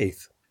of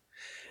faith.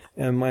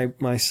 And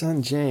my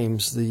son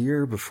James, the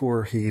year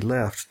before he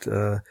left,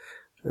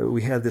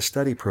 we had this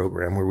study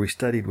program where we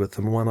studied with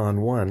them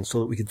one-on-one so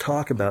that we could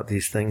talk about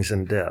these things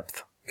in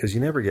depth, because you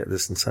never get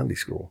this in Sunday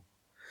school.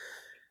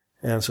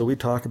 And so we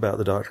talked about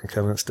the Doctrine and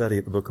Covenants study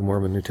at the Book of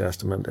Mormon, New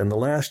Testament. And the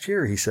last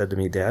year he said to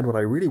me, Dad, what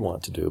I really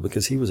want to do,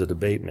 because he was a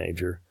debate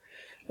major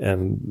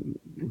and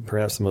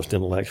perhaps the most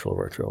intellectual of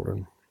our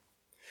children,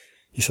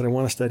 he said, I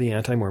want to study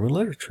anti-Mormon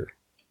literature.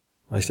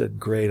 I said,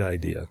 great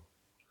idea.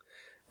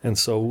 And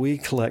so we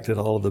collected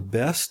all of the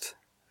best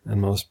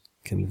and most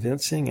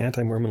convincing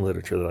anti-Mormon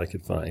literature that I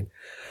could find.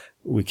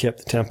 We kept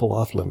the temple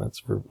off limits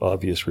for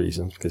obvious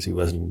reasons, because he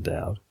wasn't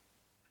endowed.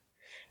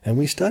 And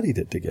we studied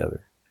it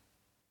together.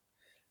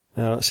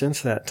 Now,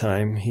 since that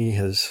time, he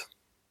has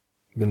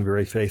been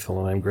very faithful,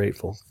 and I'm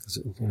grateful. Because,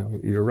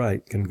 you're right,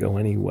 it can go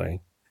any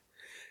way.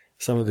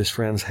 Some of his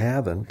friends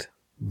haven't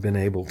been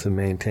able to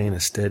maintain a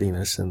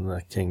steadiness in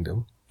the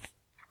kingdom.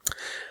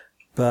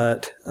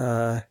 But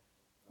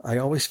he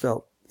always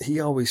felt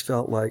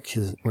like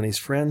when his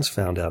friends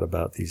found out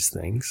about these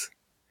things,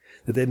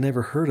 that they'd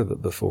never heard of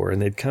it before.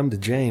 And they'd come to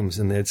James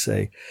and they'd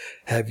say,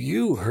 have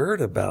you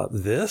heard about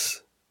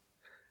this?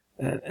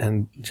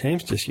 And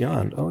James just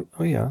yawned. Oh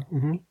yeah.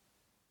 Mm-hmm.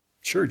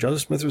 Sure,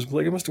 Joseph Smith was a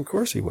polygamist? Of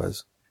course he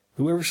was.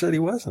 Whoever said he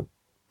wasn't?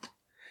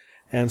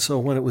 And so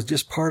when it was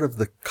just part of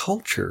the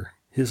culture,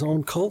 his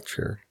own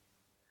culture,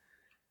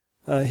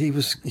 he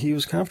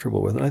was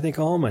comfortable with it. I think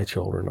all my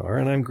children are,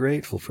 and I'm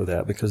grateful for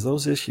that, because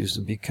those issues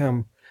have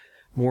become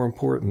more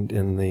important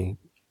in the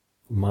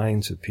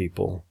minds of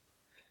people,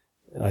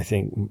 I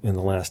think, in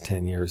the last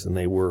 10 years than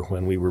they were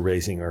when we were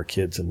raising our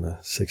kids in the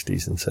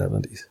 60s and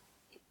 70s.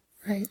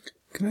 Right.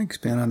 Can I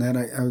expand on that?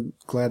 I'm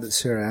glad that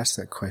Sarah asked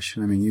that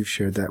question. I mean, you've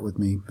shared that with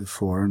me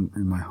before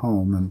in my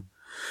home.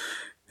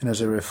 And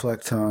as I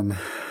reflect on,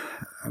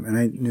 I mean,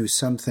 I knew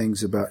some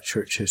things about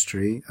church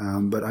history,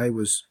 but I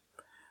was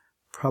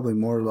probably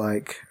more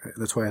like,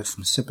 that's why I have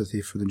some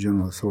sympathy for the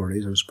general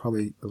authorities. I was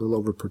probably a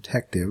little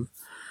overprotective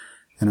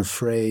and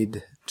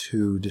afraid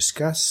to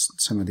discuss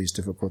some of these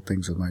difficult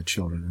things with my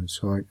children. And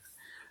so, of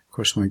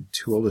course, my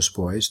two oldest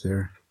boys,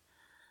 they're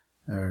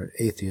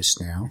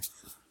atheists now,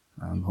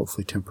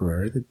 hopefully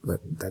temporarily, but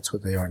that's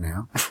what they are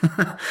now.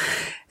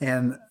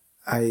 And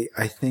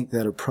I think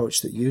that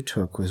approach that you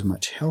took was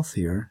much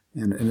healthier.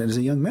 And as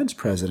a young men's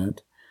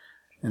president,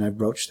 and I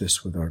broached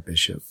this with our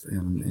bishop,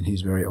 and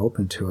he's very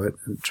open to it,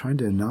 trying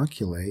to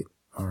inoculate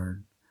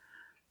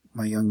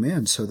my young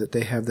men so that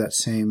they have that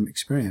same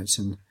experience.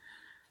 And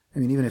I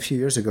mean, even a few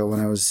years ago when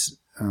I was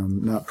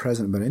not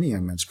president, but any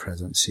young men's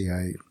presidency,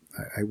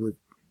 I would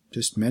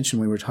just mention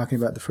when we were talking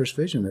about the first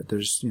vision that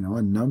there's,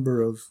 a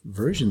number of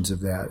versions of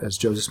that as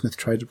Joseph Smith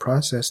tried to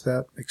process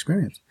that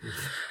experience.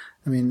 Mm-hmm.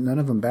 I mean, none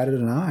of them batted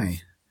an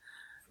eye.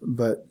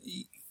 But,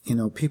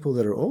 people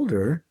that are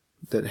older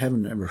that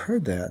haven't ever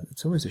heard that,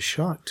 it's always a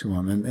shock to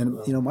them.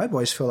 And my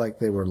boys feel like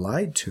they were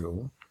lied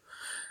to.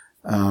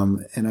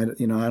 And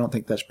I don't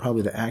think that's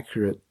probably the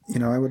accurate,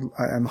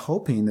 I'm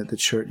hoping that the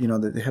church,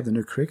 that they have the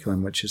new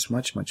curriculum, which is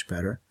much, much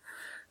better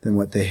than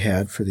what they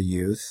had for the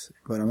youth.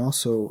 But I'm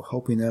also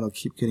hoping that'll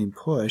keep getting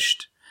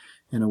pushed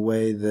in a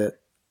way that,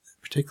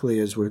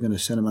 particularly as we're going to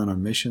send them out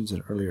on missions at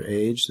an earlier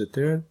age, that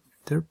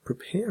they're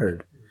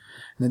prepared.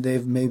 And that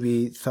they've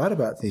maybe thought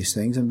about these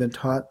things and been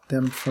taught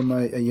them from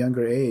a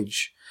younger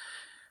age.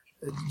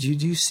 Do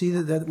you see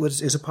that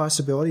is a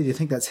possibility? Do you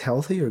think that's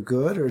healthy or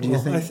good, or do you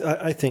think?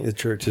 I think the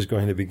church is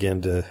going to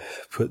begin to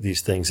put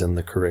these things in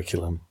the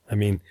curriculum. I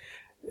mean,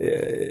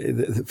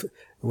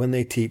 when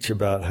they teach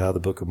about how the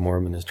Book of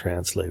Mormon is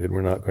translated,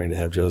 we're not going to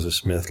have Joseph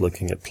Smith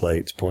looking at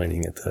plates,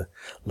 pointing at the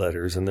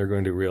letters, and they're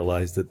going to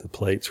realize that the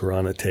plates were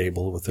on a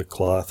table with a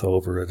cloth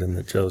over it, and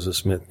that Joseph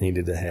Smith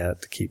needed a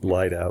hat to keep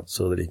light out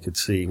so that he could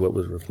see what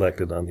was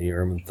reflected on the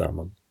Urim and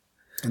Thummim.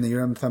 And the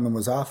Urim and Thummim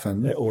was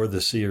often... Or the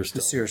seer stone.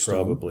 The seer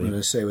stone, probably. I'm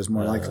going to say was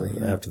more likely.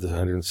 Yeah. After the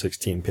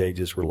 116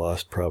 pages were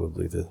lost,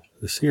 probably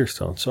the seer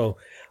stone. So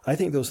I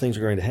think those things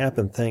are going to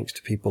happen thanks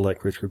to people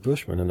like Richard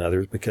Bushman and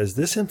others, because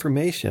this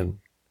information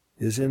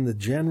is in the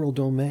general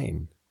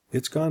domain.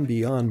 It's gone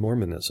beyond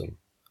Mormonism.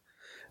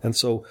 And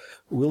so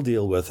we'll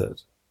deal with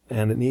it.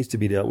 And it needs to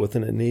be dealt with,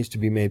 and it needs to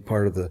be made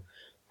part of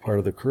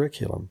the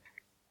curriculum.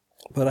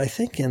 But I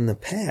think in the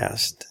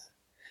past,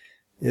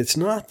 it's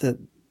not that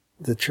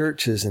the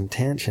church has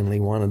intentionally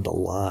wanted to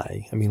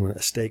lie. I mean, when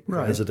a stake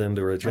president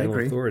or a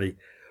general authority,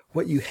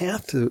 what you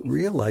have to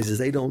realize is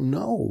they don't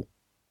know.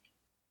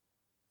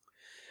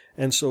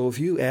 And so if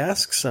you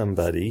ask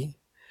somebody,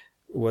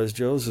 was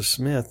Joseph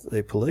Smith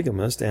a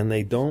polygamist, and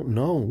they don't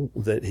know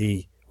that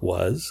he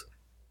was,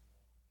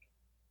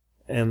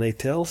 and they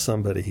tell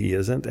somebody he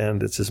isn't,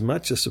 and it's as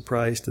much a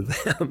surprise to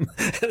them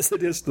as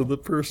it is to the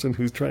person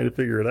who's trying to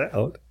figure it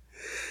out,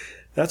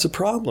 that's a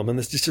problem, and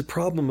it's just a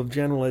problem of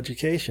general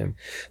education.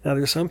 Now,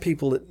 there are some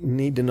people that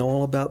need to know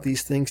all about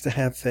these things to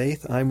have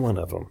faith. I'm one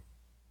of them.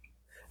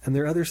 And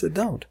there are others that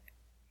don't.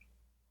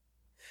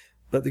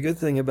 But the good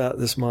thing about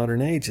this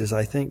modern age is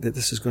I think that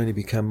this is going to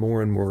become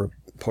more and more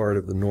part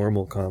of the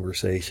normal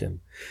conversation.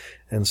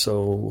 And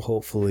so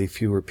hopefully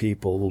fewer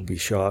people will be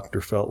shocked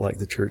or felt like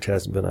the church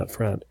hasn't been up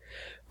front.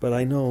 But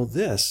I know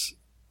this.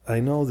 I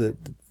know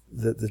that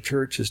the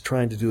church is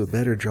trying to do a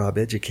better job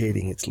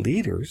educating its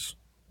leaders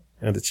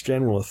and its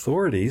general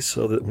authorities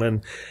so that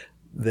when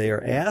they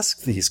are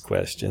asked these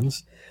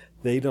questions,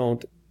 they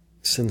don't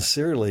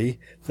sincerely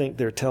think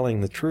they're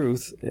telling the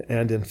truth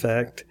and, in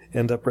fact,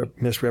 end up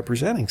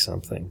misrepresenting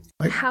something.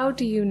 How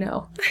do you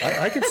know?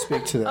 I could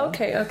speak to that.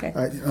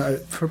 Okay.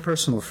 For a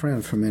personal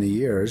friend for many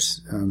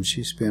years,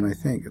 she's been, I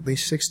think, at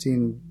least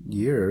 16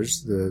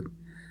 years the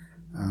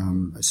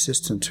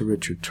assistant to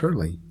Richard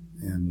Turley.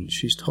 And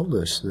she's told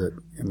us that,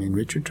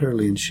 Richard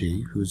Turley and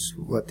she, who's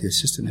the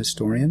assistant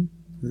historian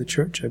of the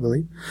church, I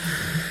believe.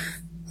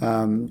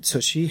 So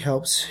she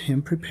helps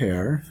him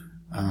prepare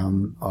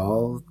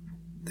all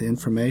the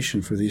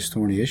information for these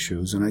thorny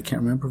issues, and I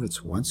can't remember if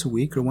it's once a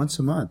week or once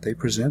a month. They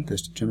present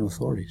this to general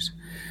authorities.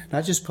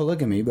 Not just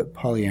polygamy, but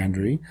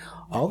polyandry,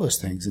 all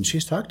those things. And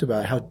she's talked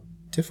about how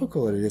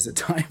difficult it is at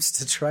times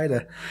to try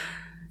to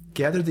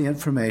gather the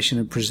information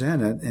and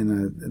present it in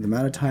the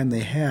amount of time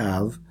they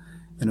have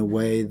in a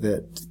way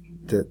that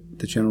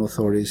the general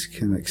authorities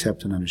can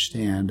accept and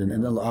understand,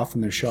 and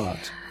often they're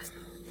shocked.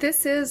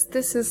 This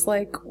is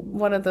like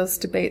one of those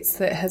debates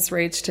that has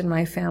raged in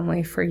my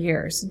family for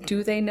years.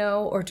 Do they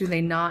know or do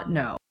they not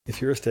know?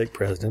 if you're a stake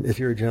president, if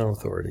you're a general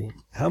authority,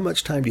 how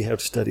much time do you have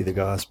to study the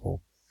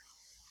gospel?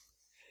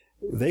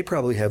 They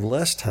probably have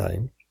less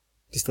time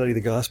to study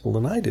the gospel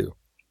than I do.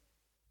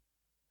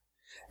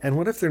 And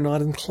what if they're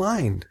not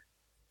inclined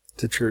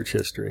to church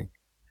history?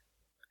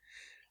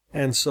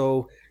 And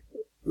so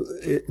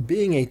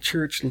being a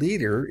church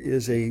leader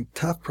is a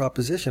tough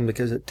proposition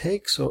because it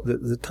takes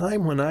the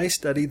time when I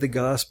studied the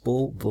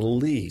gospel the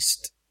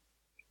least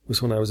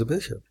was when I was a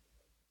bishop.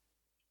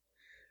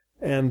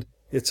 And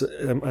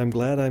I'm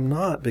glad I'm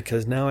not,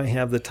 because now I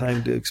have the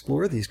time to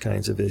explore these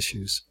kinds of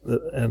issues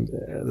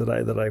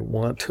that I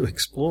want to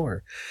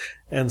explore.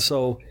 And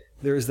so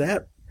there's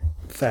that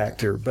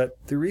factor. But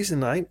the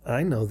reason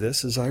I know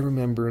this is I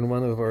remember in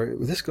one of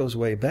this goes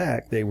way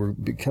back, they were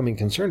becoming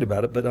concerned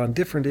about it, but on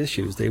different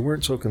issues. They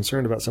weren't so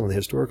concerned about some of the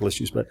historical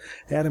issues, but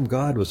Adam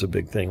God was a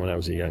big thing when I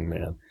was a young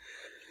man.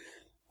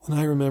 And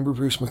I remember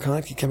Bruce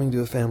McConkie coming to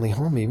a family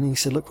home meeting. He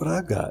said, "Look what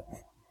I've got."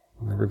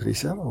 And everybody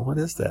said, "Oh, what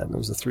is that?" And it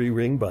was a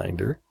 3-ring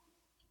binder.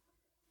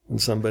 And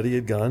somebody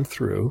had gone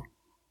through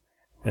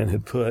and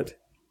had put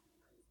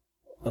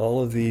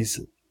all of these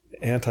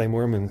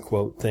anti-Mormon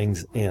quote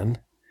things in.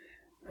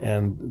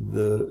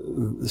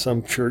 And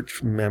some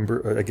church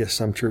member, I guess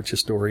some church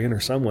historian or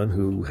someone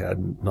who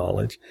had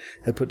knowledge,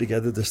 had put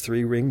together this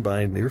 3-ring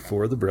binder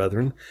for the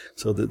brethren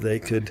so that they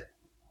could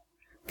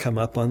come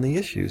up on the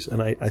issues.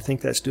 And I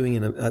think that's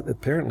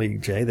apparently,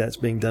 Jay, that's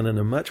being done in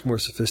a much more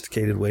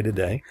sophisticated way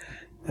today.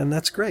 And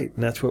that's great.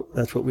 And that's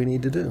what we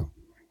need to do.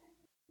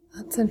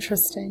 That's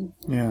interesting.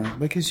 Yeah,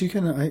 because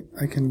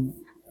I can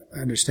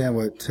understand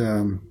what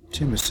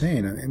Jim was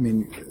saying. I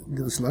mean,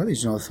 a lot of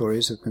these general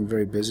authorities have been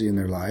very busy in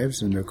their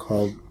lives, and they're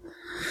called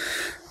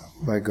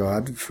by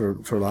God for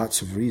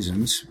lots of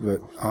reasons,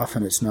 but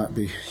often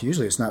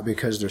usually it's not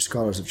because they're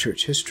scholars of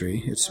church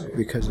history. It's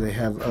because they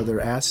have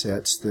other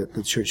assets that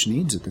the church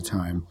needs at the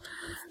time.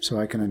 So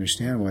I can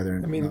understand why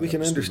they're... I mean, we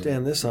can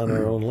understand this on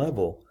our own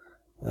level.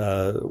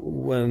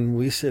 When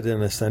we sit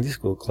in a Sunday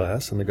school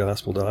class and the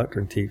gospel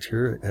doctrine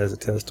teacher has a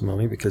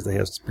testimony because they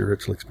have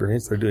spiritual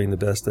experience, they're doing the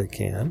best they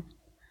can,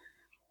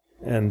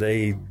 and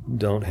they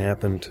don't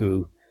happen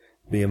to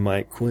be a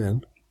Mike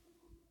Quinn,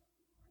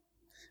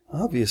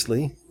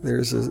 obviously there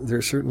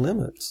are certain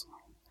limits,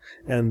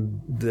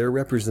 and their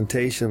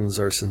representations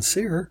are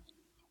sincere.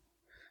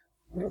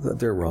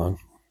 They're wrong,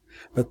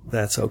 but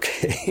that's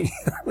okay.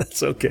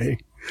 That's okay.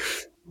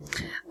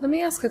 Let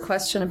me ask a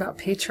question about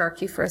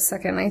patriarchy for a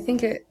second. I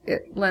think it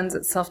lends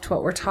itself to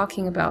what we're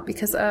talking about,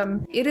 because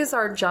it is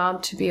our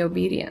job to be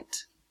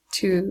obedient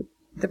to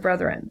the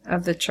brethren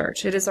of the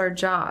church. It is our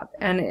job,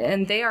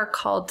 and they are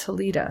called to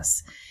lead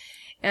us.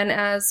 And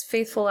as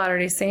faithful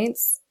Latter-day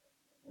Saints,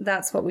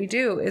 that's what we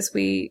do, is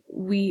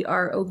we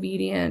are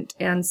obedient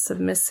and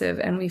submissive,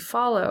 and we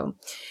follow.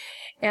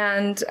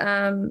 And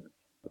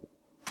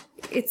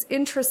it's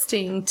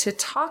interesting to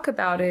talk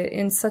about it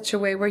in such a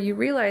way where you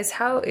realize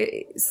how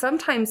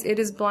sometimes it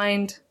is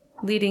blind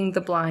leading the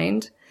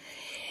blind.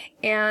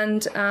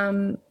 And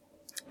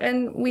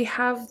we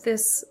have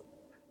this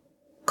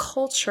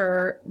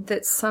culture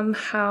that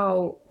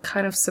somehow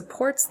kind of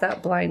supports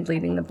that blind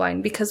leading the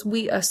blind, because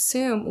we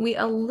assume, we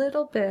a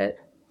little bit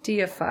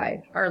deify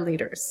our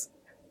leaders.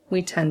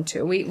 We tend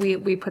to.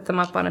 We put them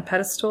up on a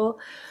pedestal.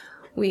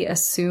 We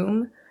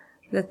assume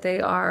that they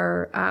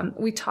are,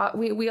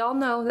 we all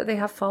know that they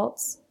have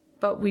faults,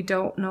 but we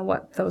don't know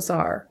what those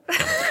are.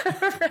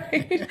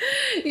 Right?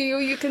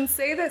 You can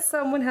say that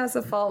someone has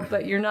a fault,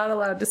 but you're not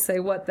allowed to say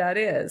what that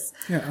is.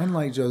 Yeah,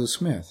 unlike Joseph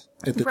Smith.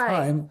 At the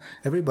time,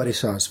 everybody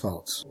saw his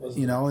faults,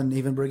 and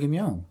even Brigham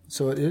Young.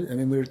 So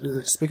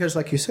it's because,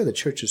 like you said, the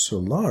church is so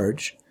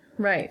large.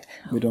 Right.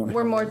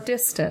 We're more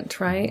distant,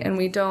 right? And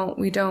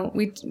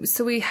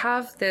so we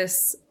have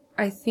this,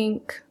 I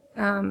think,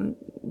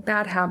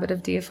 bad habit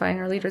of deifying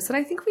our leaders. And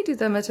I think we do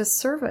them a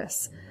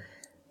disservice.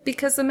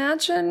 Because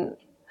imagine,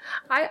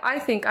 I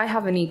think I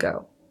have an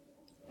ego,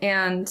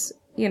 and,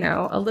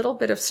 a little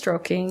bit of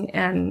stroking,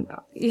 and,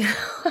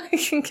 I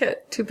can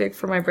get too big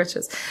for my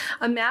britches.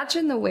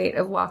 Imagine the weight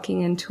of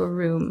walking into a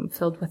room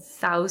filled with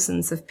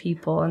thousands of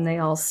people and they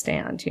all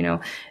stand,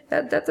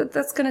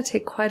 that's going to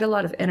take quite a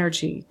lot of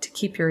energy to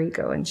keep your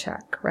ego in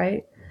check,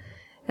 right?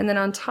 And then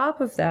on top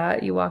of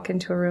that, you walk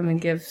into a room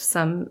and give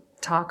some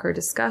talk or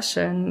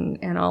discussion,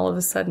 and all of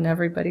a sudden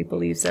everybody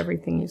believes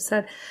everything you've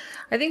said.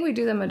 I think we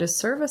do them a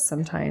disservice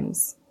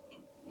sometimes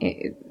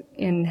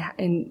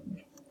in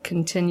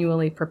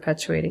continually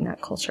perpetuating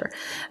that culture.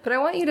 But I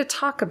want you to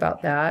talk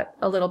about that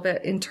a little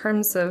bit in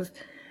terms of,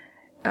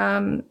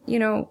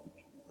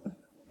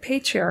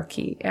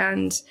 patriarchy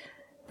and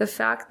the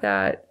fact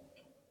that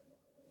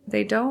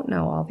they don't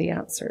know all the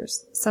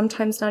answers,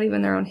 sometimes not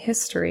even their own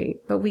history,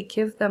 but we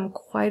give them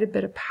quite a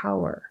bit of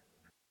power.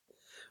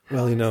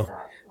 Well,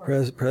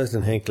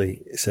 President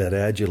Hinckley said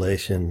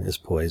adulation is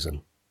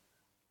poison.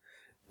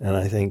 And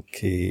I think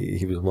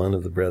he was one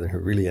of the brethren who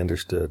really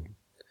understood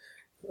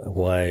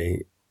why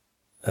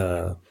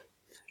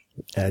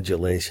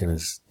adulation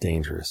is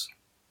dangerous.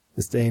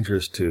 It's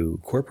dangerous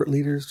to corporate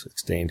leaders.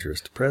 It's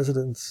dangerous to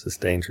presidents. It's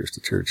dangerous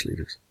to church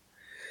leaders.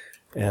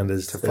 And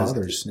as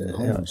fathers in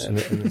homes. And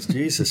as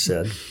Jesus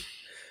said,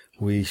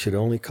 we should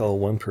only call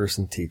one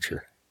person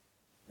teacher,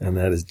 and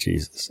that is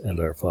Jesus and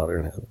our Father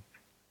in heaven.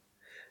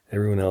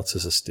 Everyone else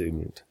is a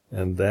student,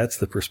 and that's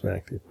the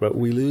perspective. But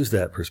we lose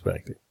that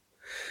perspective.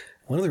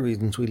 One of the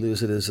reasons we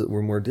lose it is that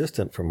we're more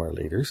distant from our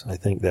leaders. I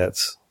think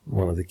that's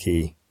one of the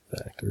key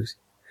factors.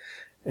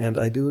 And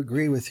I do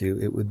agree with you.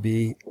 It would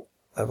be,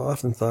 I've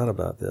often thought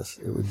about this,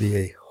 it would be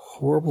a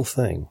horrible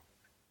thing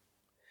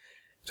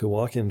to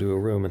walk into a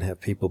room and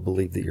have people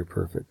believe that you're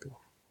perfect.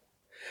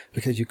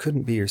 Because you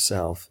couldn't be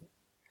yourself,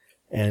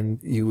 and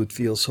you would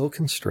feel so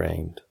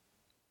constrained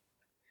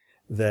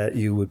that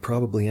you would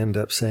probably end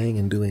up saying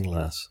and doing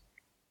less.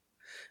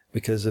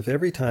 Because if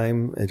every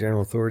time a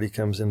general authority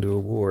comes into a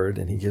ward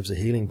and he gives a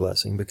healing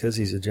blessing, because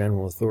he's a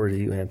general authority,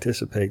 you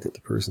anticipate that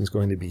the person's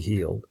going to be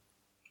healed.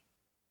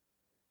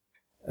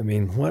 I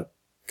mean, what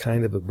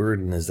kind of a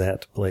burden is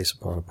that to place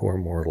upon a poor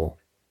mortal?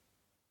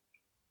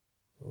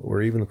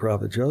 Or even the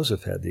prophet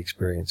Joseph had the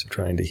experience of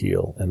trying to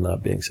heal and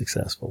not being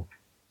successful.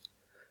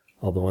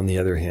 Although on the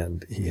other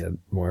hand, he had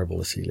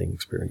marvelous healing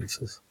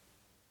experiences.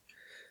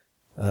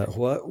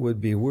 What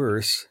would be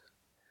worse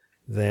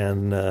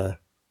than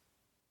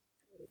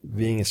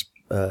being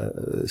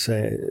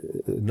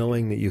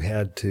knowing that you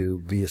had to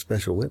be a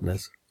special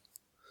witness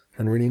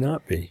and really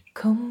not be?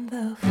 Come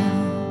thou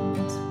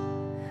fount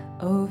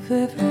of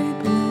every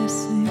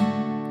blessing,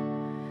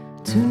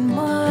 tune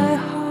my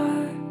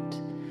heart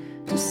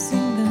to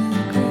sing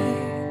thy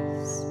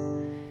grace.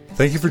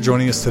 Thank you for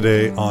joining us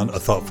today on A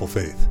Thoughtful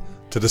Faith.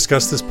 To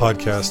discuss this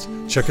podcast,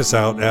 check us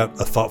out at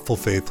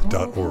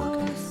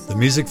athoughtfulfaith.org. The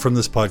music from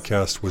this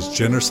podcast was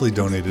generously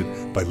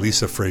donated by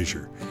Lisa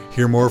Frazier.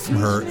 Hear more from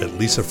her at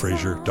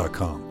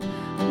lisafrazier.com.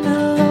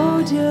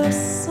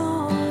 Melodious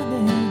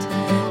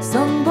sonnet,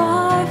 sung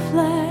by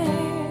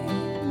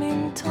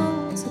flaming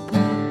tongues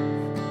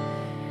above.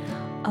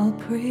 I'll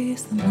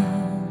praise the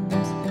mount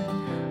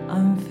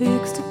I'm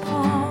fixed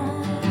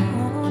upon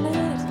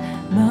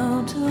it,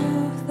 mount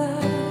of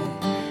thy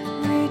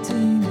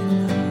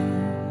redeeming love.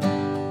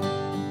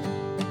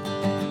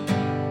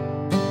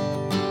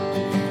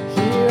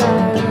 Here I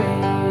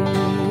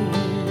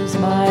raise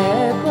my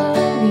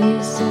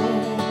Ebenezer,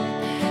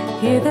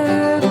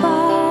 hither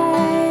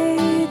by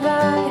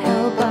thy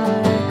help I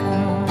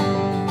come,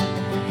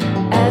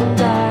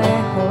 and I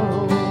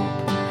hope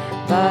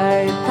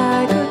by thy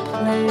good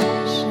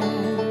pleasure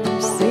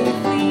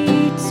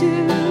safely to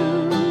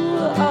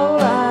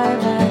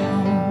arrive at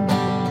home.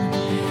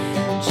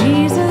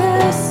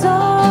 Jesus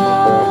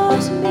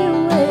sought me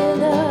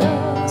when a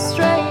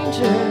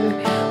stranger,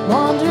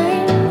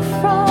 wandering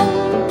from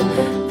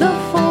the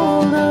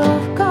fold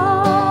of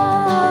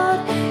God,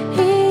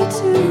 he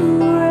too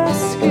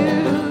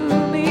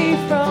rescued me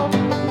from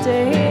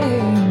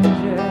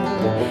danger,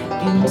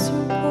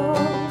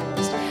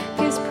 interposed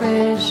his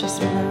precious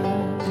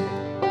blood.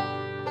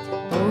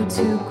 Oh,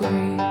 to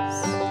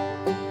grace,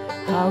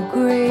 how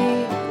great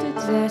a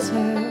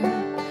debtor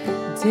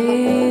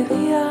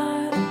daily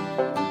I'm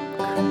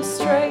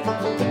constrained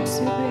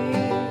to be.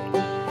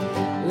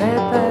 Let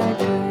thy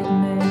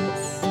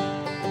goodness,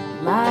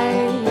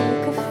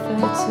 like a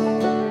fetter,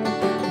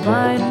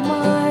 bind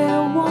my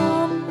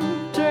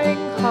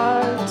wandering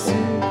heart to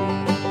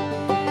thee.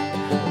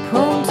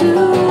 Prone to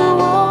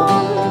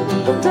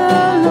wander,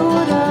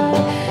 Lord, I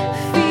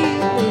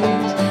feel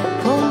it.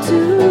 Prone to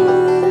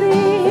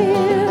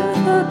leave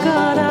the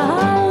God I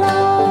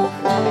love.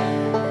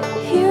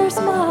 Here's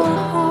my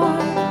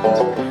heart,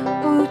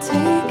 oh,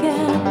 take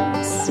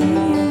and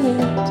seal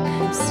it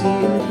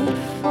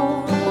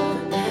for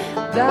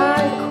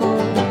thy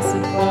courts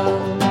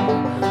above.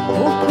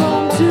 Oh,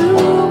 prone to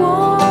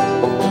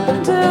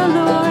wander,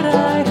 Lord, I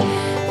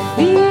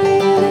feel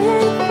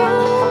it.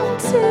 Prone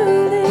to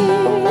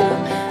leave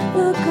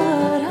the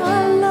God I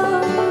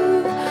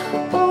love.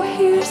 Oh,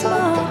 here's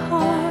my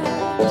heart,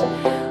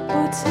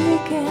 oh,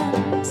 take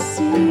and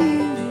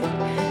seal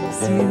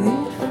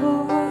it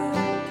for